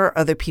 and there are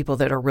other people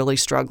that are really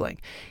struggling.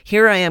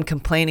 Here I am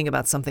complaining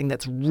about something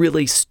that's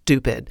really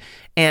stupid,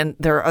 and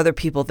there are other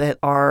people that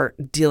are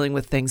dealing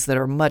with things that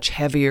are much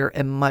heavier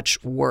and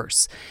much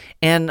worse.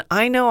 And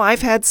I know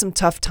I've had some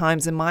tough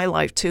times in my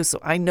life too, so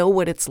I know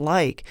what it's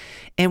like.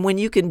 And when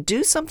you can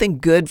do something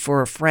good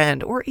for a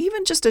friend or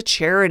even just a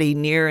charity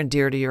near and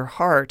dear to your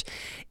heart,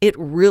 it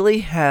really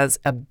has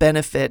a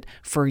benefit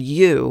for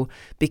you,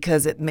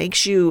 because it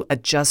makes you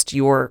adjust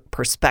your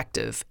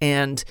perspective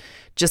and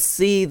just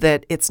see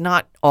that it's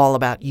not all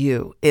about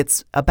you.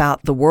 It's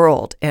about the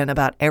world and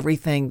about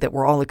everything that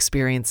we're all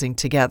experiencing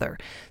together.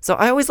 So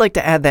I always like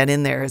to add that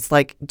in there. It's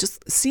like,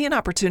 just see an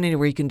opportunity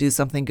where you can do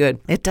something good.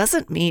 It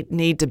doesn't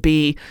need to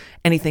be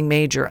anything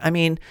major. I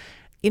mean,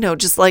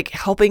 just like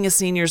helping a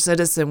senior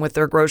citizen with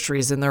their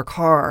groceries in their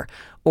car,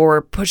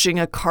 or pushing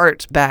a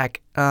cart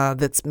back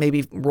that's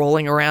maybe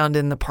rolling around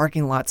in the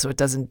parking lot so it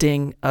doesn't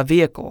ding a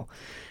vehicle.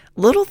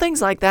 Little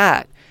things like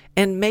that.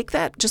 And make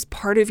that just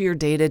part of your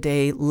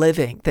day-to-day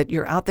living, that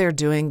you're out there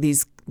doing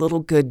these little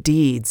good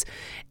deeds,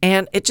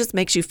 and it just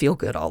makes you feel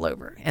good all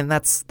over. And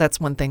that's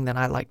one thing that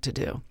I like to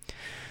do.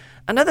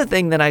 Another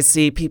thing that I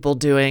see people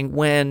doing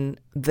when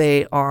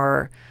they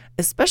are,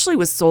 especially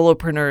with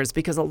solopreneurs,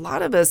 because a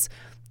lot of us,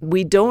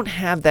 we don't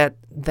have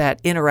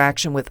that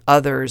interaction with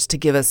others to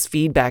give us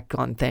feedback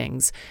on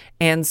things.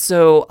 And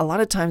so a lot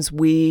of times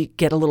we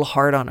get a little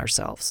hard on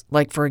ourselves.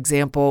 Like, for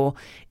example,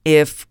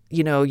 if,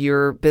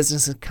 your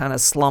business is kind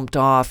of slumped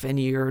off and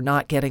you're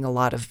not getting a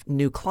lot of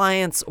new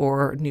clients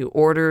or new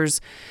orders,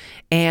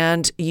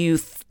 and you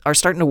are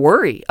starting to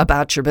worry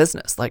about your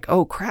business, like,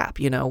 oh crap,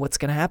 what's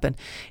going to happen?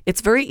 It's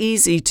very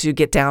easy to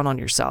get down on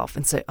yourself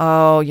and say,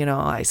 oh,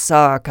 I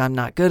suck, I'm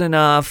not good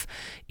enough.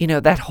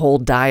 That whole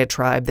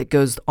diatribe that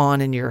goes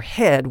on in your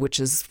head, which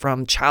is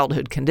from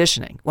childhood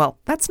conditioning. Well,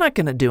 that's not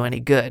going to do any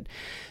good.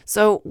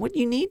 So what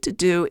you need to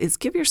do is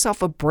give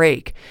yourself a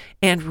break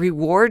and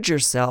reward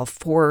yourself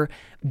for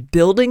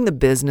building the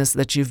business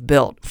that you've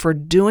built, for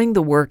doing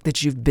the work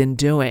that you've been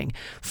doing,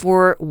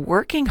 for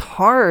working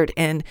hard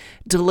and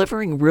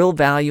delivering real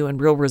value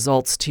and real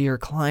results to your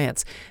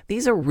clients.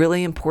 These are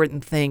really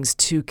important things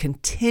to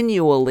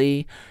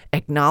continually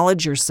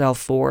acknowledge yourself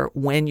for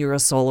when you're a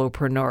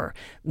solopreneur.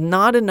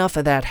 Not enough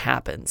of that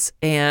happens.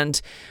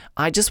 And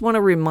I just want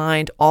to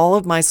remind all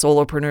of my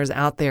solopreneurs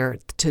out there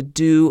to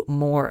do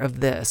more of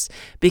this,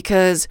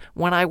 because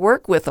when I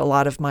work with a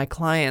lot of my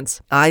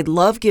clients, I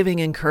love giving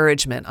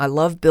encouragement. I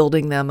love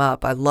building them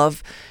up. I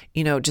love,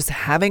 just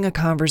having a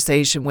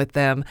conversation with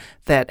them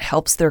that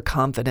helps their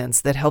confidence,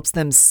 that helps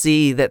them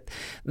see that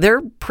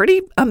they're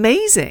pretty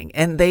amazing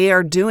and they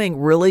are doing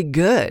really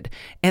good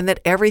and that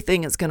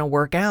everything is going to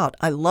work out.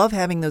 I love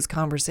having those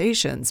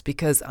conversations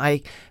because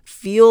I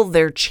feel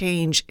their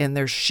change and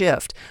their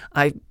shift.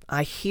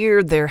 I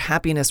hear their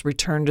happiness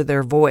return to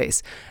their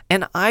voice,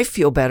 and I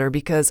feel better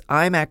because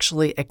I'm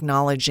actually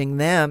acknowledging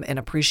them and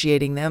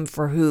appreciating them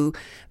for who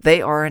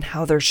they are and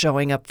how they're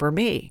showing up for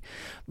me.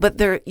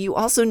 But you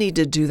also need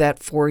to do that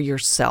for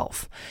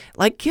yourself.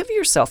 Like, give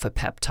yourself a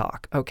pep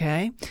talk,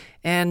 okay?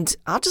 And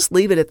I'll just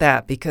leave it at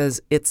that because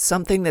it's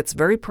something that's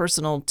very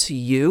personal to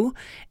you,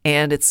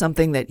 and it's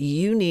something that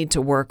you need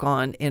to work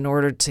on in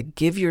order to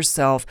give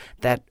yourself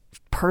that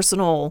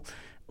personal,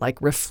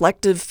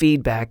 reflective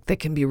feedback that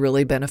can be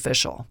really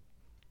beneficial.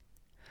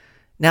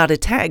 Now, to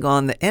tag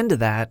on the end of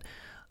that,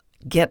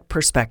 get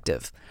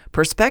perspective.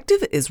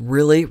 Perspective is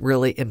really,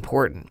 really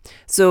important.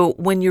 So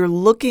when you're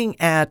looking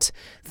at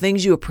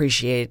things you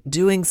appreciate,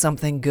 doing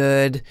something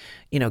good,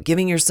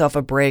 giving yourself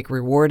a break,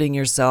 rewarding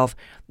yourself,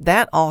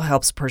 that all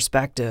helps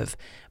perspective.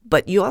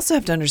 But you also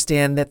have to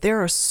understand that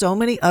there are so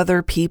many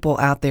other people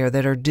out there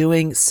that are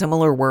doing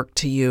similar work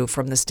to you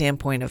from the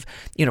standpoint of,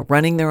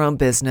 running their own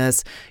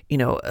business,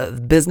 a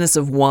business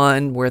of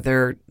one where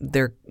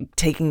they're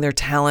taking their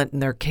talent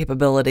and their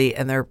capability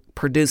and they're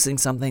producing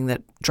something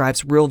that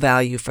drives real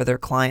value for their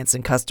clients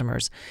and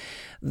customers.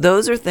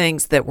 Those are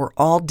things that we're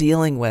all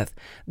dealing with.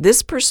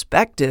 This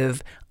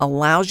perspective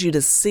allows you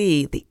to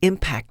see the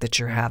impact that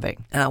you're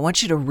having. And I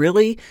want you to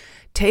really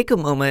take a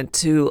moment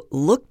to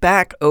look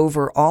back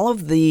over all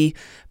of the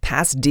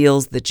past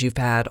deals that you've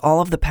had, all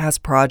of the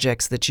past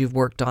projects that you've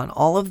worked on,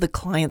 all of the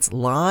clients'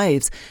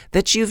 lives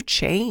that you've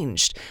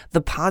changed,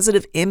 the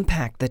positive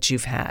impact that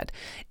you've had.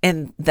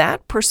 And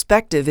that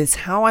perspective is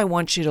how I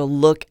want you to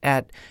look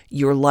at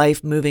your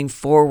life moving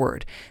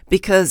forward,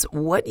 because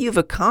what you've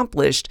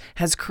accomplished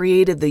has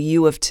created the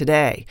you of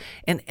today.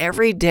 And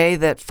every day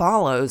that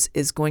follows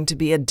is going to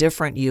be a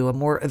different you, a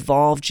more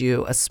evolved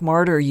you, a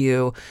smarter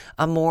you,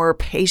 a more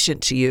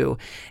patient you.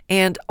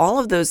 And all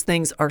of those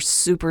things are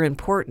super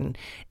important.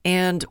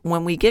 And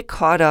when we get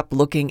caught up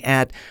looking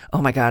at,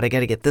 oh my God, I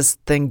got to get this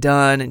thing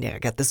done. And I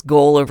got this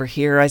goal over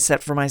here I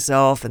set for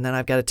myself. And then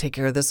I've got to take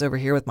care of this over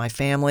here with my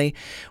family.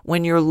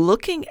 When you're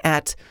looking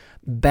at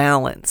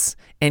balance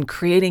and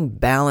creating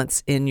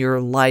balance in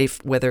your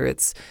life, whether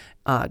it's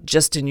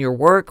just in your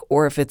work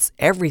or if it's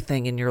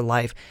everything in your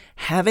life,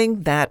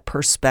 having that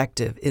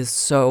perspective is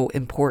so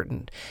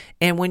important.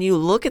 And when you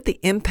look at the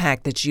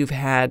impact that you've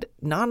had,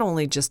 not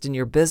only just in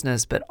your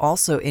business, but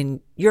also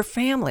in your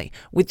family,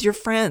 with your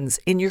friends,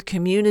 in your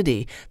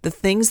community, the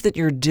things that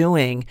you're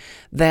doing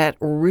that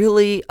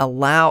really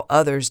allow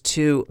others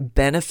to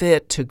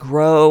benefit, to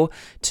grow,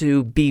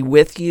 to be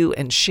with you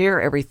and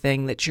share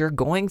everything that you're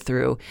going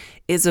through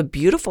is a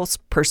beautiful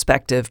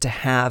perspective to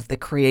have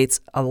that creates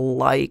a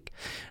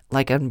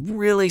a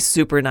really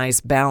super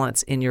nice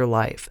balance in your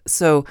life.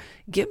 So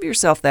give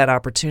yourself that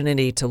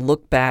opportunity to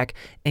look back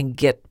and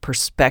get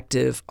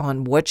perspective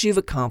on what you've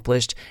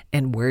accomplished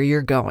and where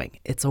you're going.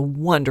 It's a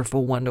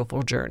wonderful,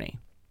 wonderful journey.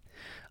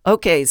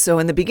 Okay, so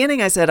in the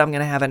beginning I said I'm going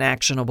to have an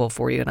actionable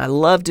for you, and I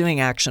love doing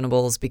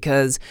actionables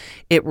because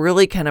it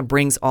really kind of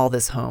brings all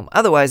this home.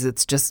 Otherwise,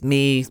 it's just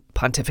me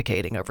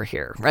pontificating over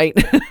here, right?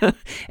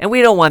 And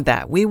we don't want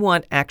that. We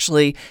want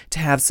actually to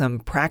have some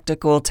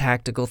practical,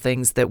 tactical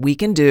things that we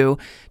can do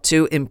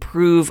to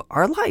improve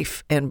our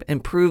life and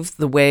improve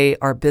the way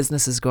our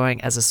business is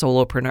going as a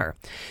solopreneur.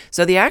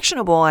 So the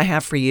actionable I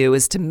have for you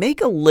is to make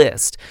a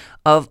list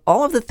of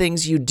all of the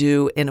things you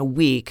do in a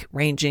week,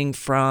 ranging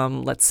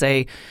from, let's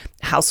say,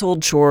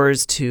 household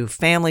chores to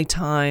family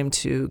time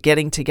to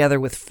getting together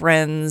with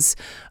friends,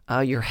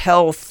 your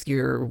health,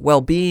 your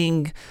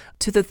well-being,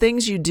 to the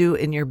things you do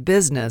in your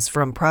business,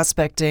 from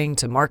prospecting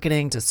to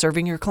marketing to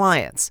serving your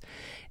clients.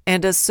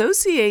 And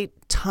associate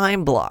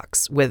time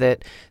blocks with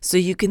it so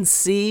you can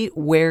see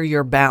where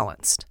you're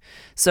balanced.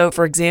 So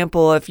for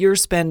example, if you're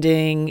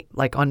spending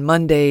like on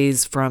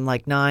Mondays from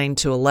like 9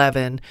 to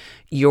 11,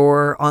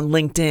 you're on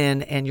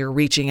LinkedIn and you're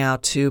reaching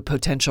out to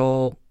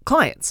potential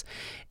clients.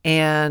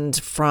 And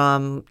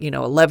from,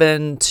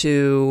 11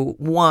 to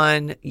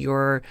 1,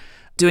 you're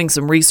doing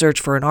some research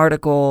for an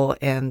article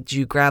and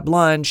you grab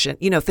lunch and,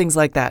 things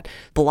like that.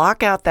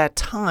 Block out that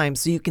time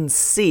so you can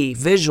see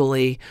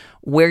visually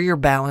where you're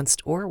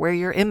balanced or where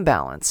you're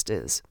imbalanced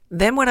is.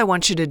 Then what I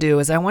want you to do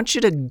is I want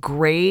you to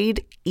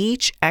grade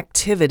each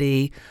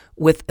activity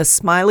with a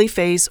smiley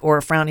face or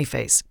a frowny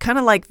face, kind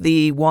of like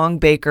the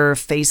Wong-Baker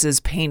Faces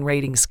Pain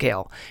Rating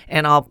Scale.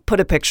 And I'll put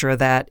a picture of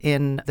that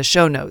in the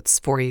show notes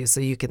for you so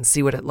you can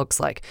see what it looks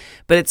like.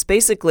 But it's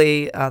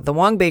basically the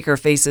Wong-Baker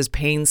Faces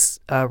Pain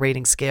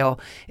Rating Scale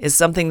is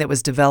something that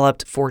was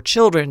developed for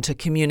children to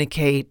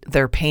communicate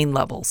their pain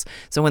levels.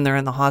 So when they're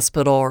in the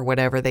hospital or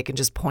whatever, they can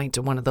just point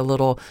to one of the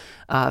little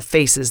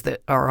faces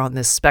that are on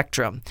this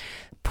spectrum.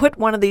 Put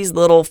one of these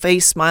little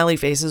smiley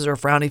faces or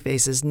frowny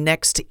faces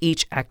next to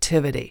each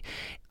activity.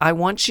 I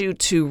want you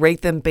to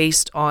rate them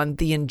based on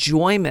the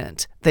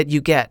enjoyment that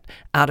you get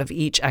out of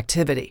each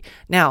activity.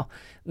 Now,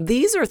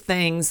 these are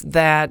things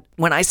that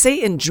when I say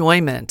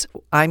enjoyment,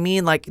 I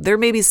mean like there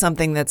may be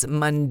something that's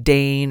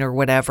mundane or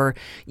whatever.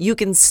 You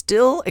can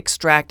still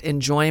extract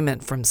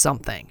enjoyment from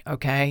something,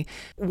 okay?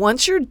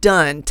 Once you're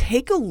done,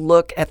 take a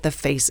look at the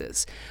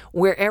faces.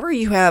 Wherever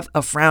you have a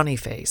frowny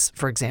face,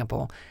 for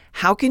example,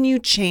 how can you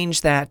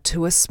change that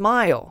to a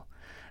smile?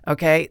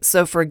 Okay,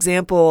 so for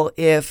example,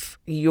 if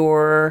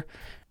you're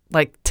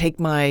take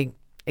my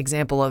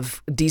example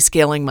of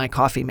descaling my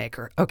coffee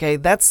maker. Okay,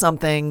 that's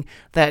something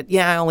that,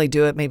 I only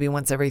do it maybe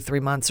once every 3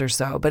 months or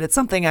so, but it's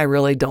something I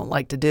really don't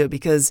like to do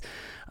because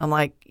I'm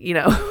like,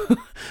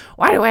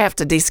 why do I have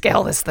to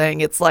descale this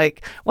thing? It's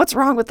like, what's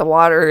wrong with the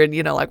water? And,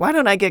 why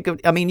don't I get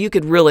good? I mean, you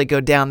could really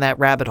go down that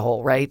rabbit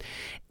hole, right?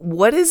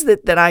 What is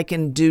it that I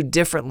can do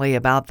differently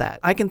about that?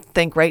 I can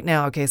think right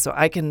now, okay, so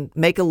I can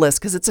make a list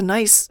because it's a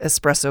nice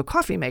espresso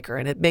coffee maker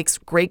and it makes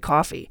great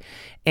coffee.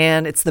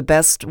 And it's the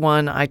best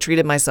one. I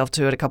treated myself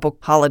to it a couple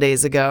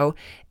holidays ago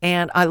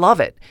and I love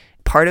it.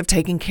 Part of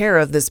taking care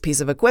of this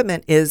piece of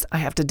equipment is I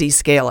have to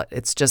descale it.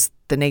 It's just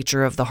the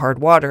nature of the hard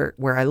water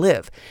where I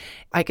live.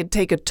 I could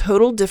take a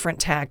total different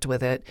tact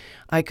with it.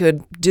 I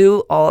could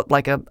do all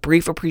like a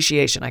brief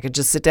appreciation. I could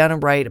just sit down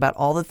and write about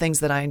all the things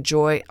that I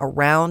enjoy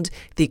around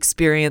the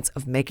experience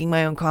of making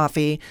my own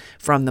coffee,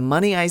 from the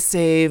money I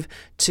save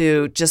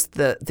to just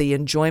the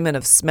enjoyment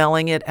of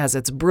smelling it as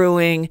it's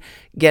brewing,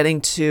 getting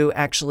to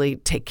actually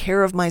take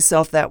care of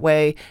myself that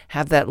way,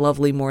 have that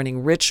lovely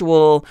morning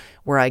ritual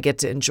where I get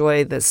to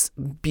enjoy this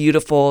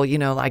beautiful,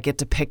 I get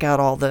to pick out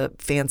all the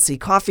fancy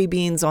coffee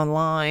beans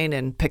online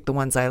and pick the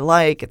ones I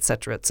like, et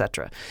cetera, et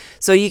cetera.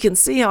 So you can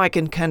see how I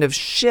can kind of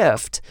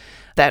shift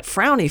that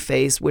frowny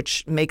face,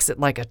 which makes it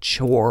like a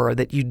chore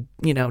that you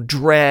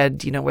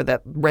dread, where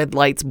that red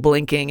light's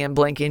blinking and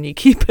blinking, you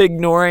keep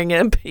ignoring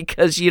it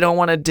because you don't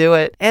want to do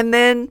it. And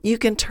then you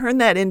can turn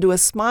that into a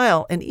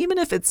smile. And even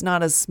if it's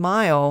not a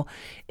smile,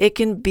 it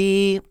can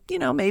be,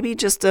 maybe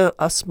just a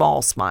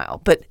small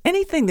smile, but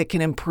anything that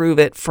can improve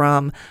it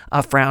from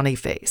a frowny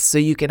face so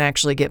you can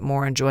actually get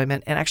more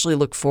enjoyment and actually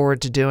look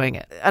forward to doing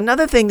it.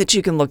 Another thing that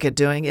you can look at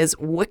doing is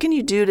what can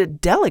you do to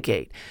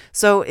delegate?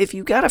 So if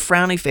you got a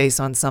frowny face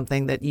on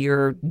something that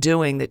you're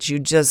doing that you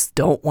just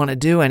don't want to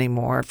do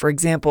anymore, for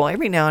example,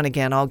 every now and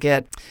again, I'll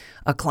get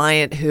a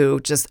client who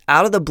just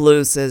out of the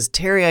blue says,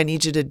 Terry, I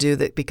need you to do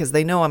that, because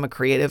they know I'm a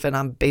creative and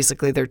I'm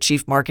basically their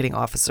chief marketing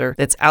officer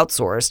that's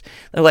outsourced.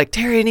 They're like,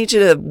 Terry, I need you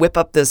to whip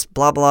up this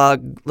blah, blah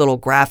little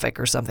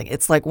graphic or something.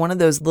 It's like one of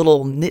those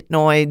little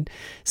nitnoid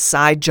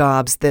side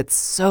jobs that's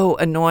so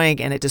annoying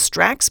and it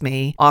distracts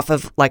me off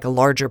of like a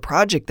larger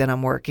project that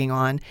I'm working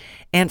on.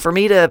 And for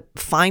me to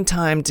find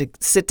time to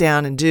sit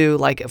down and do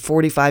like a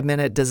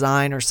 45-minute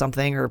design or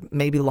something, or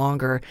maybe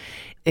longer,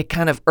 it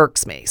kind of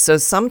irks me. So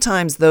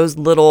sometimes those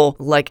little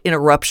like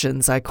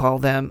interruptions, I call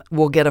them,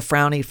 will get a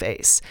frowny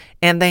face.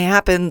 And they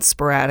happen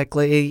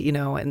sporadically,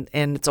 and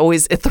it's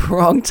always at the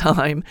wrong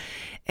time.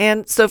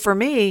 And so for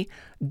me,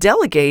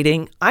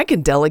 delegating, I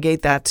can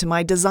delegate that to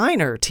my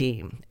designer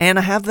team and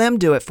have them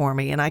do it for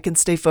me, and I can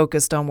stay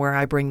focused on where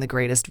I bring the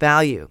greatest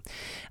value.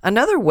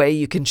 Another way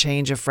you can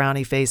change a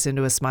frowny face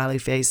into a smiley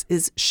face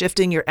is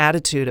shifting your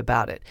attitude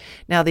about it.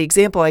 Now, the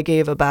example I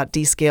gave about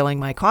descaling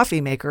my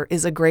coffee maker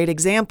is a great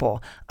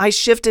example. I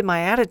shifted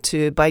my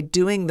attitude by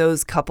doing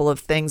those couple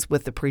of things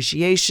with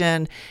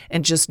appreciation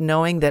and just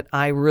knowing that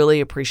I really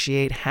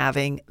appreciate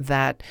having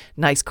that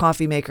nice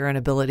coffee maker and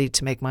ability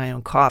to make my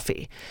own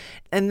coffee.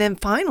 And then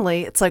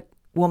finally, it's like,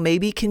 well,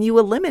 maybe can you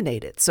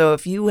eliminate it? So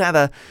if you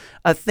have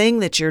a thing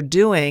that you're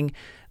doing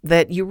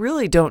that you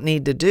really don't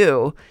need to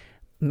do,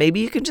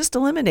 maybe you can just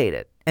eliminate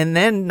it. And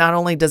then not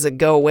only does it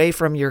go away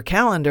from your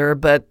calendar,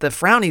 but the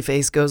frowny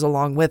face goes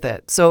along with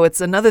it. So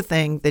it's another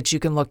thing that you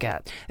can look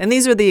at. And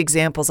these are the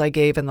examples I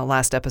gave in the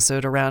last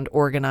episode around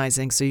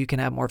organizing so you can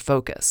have more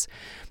focus.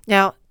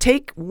 Now,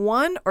 take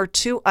 1 or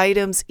 2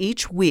 items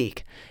each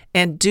week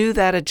and do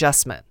that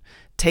adjustment.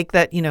 Take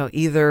that,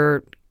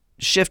 either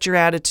shift your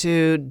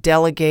attitude,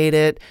 delegate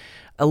it,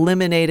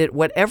 eliminate it,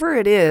 whatever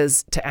it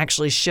is to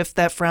actually shift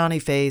that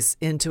frowny face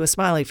into a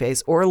smiley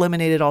face or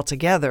eliminate it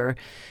altogether.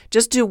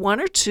 Just do 1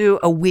 or 2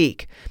 a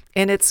week.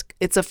 And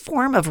it's a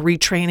form of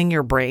retraining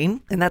your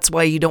brain. And that's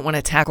why you don't want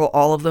to tackle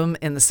all of them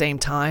in the same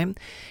time.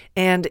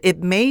 And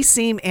it may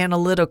seem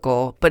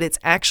analytical, but it's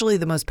actually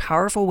the most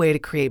powerful way to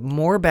create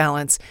more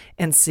balance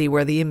and see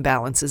where the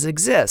imbalances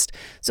exist.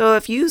 So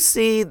if you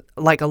see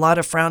like a lot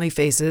of frowny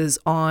faces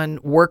on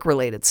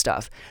work-related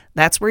stuff,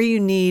 that's where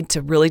you need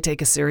to really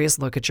take a serious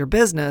look at your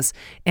business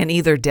and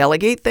either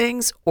delegate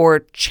things or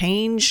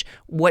change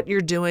what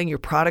you're doing, your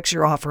products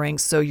you're offering,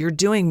 so you're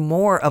doing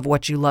more of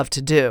what you love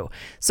to do.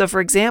 So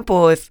for example,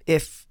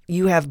 if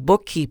you have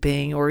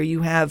bookkeeping or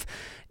you have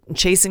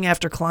chasing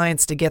after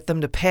clients to get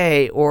them to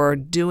pay or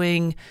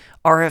doing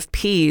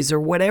RFPs or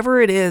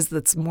whatever it is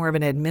that's more of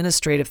an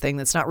administrative thing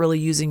that's not really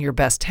using your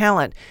best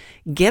talent,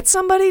 get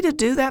somebody to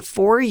do that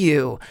for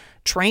you.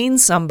 Train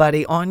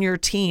somebody on your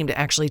team to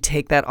actually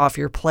take that off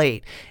your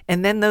plate.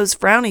 And then those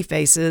frowny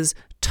faces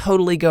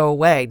totally go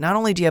away. Not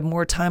only do you have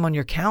more time on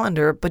your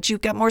calendar, but you've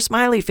got more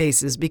smiley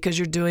faces because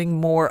you're doing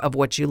more of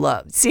what you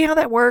love. See how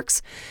that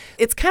works?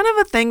 It's kind of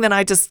a thing that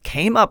I just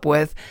came up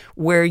with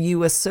where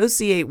you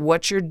associate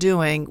what you're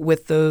doing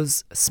with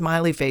those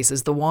smiley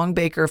faces, the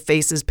Wong-Baker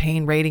Faces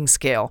Pain Rating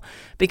Scale,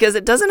 because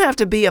it doesn't have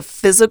to be a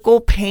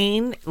physical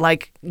pain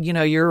like,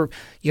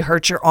 you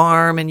hurt your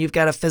arm and you've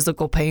got a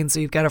physical pain, so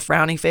you've got a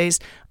frowny face.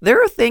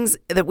 There are things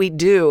that we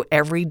do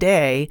every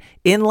day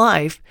in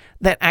life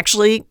that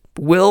actually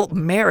will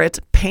merit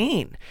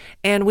pain.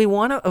 And we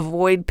want to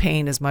avoid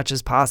pain as much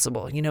as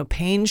possible.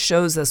 Pain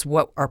shows us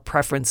what our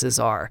preferences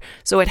are.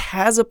 So it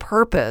has a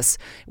purpose.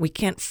 We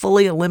can't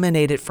fully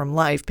eliminate it from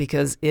life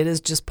because it is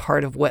just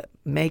part of what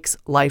makes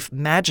life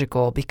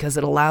magical, because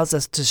it allows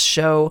us to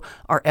show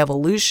our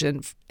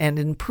evolution and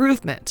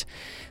improvement.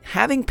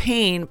 Having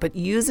pain, but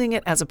using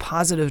it as a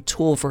positive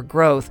tool for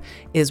growth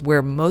is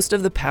where most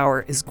of the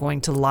power is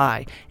going to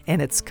lie.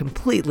 And it's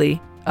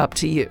completely up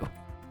to you.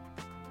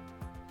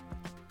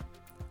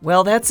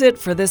 Well, that's it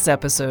for this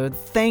episode.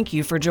 Thank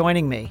you for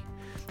joining me.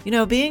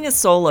 Being a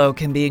solo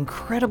can be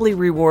incredibly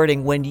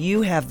rewarding when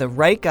you have the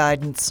right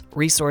guidance,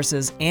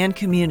 resources, and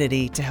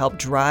community to help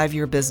drive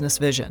your business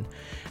vision.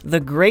 The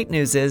great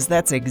news is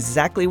that's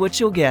exactly what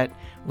you'll get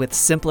with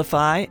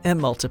Simplify and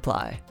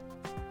Multiply.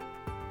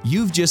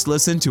 You've just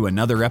listened to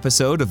another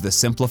episode of the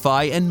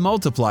Simplify and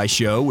Multiply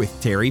Show with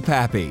Terry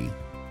Pappy.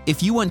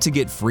 If you want to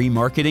get free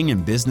marketing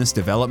and business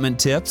development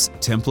tips,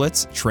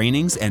 templates,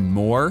 trainings, and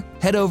more,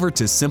 head over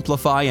to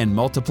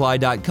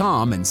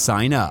simplifyandmultiply.com and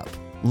sign up.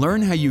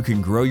 Learn how you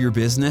can grow your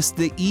business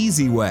the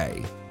easy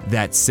way.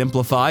 That's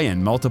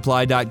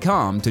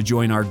simplifyandmultiply.com to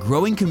join our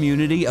growing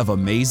community of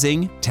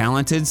amazing,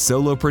 talented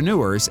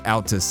solopreneurs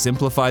out to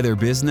simplify their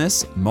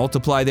business,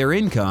 multiply their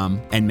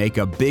income, and make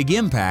a big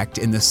impact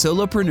in the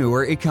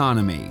solopreneur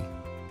economy.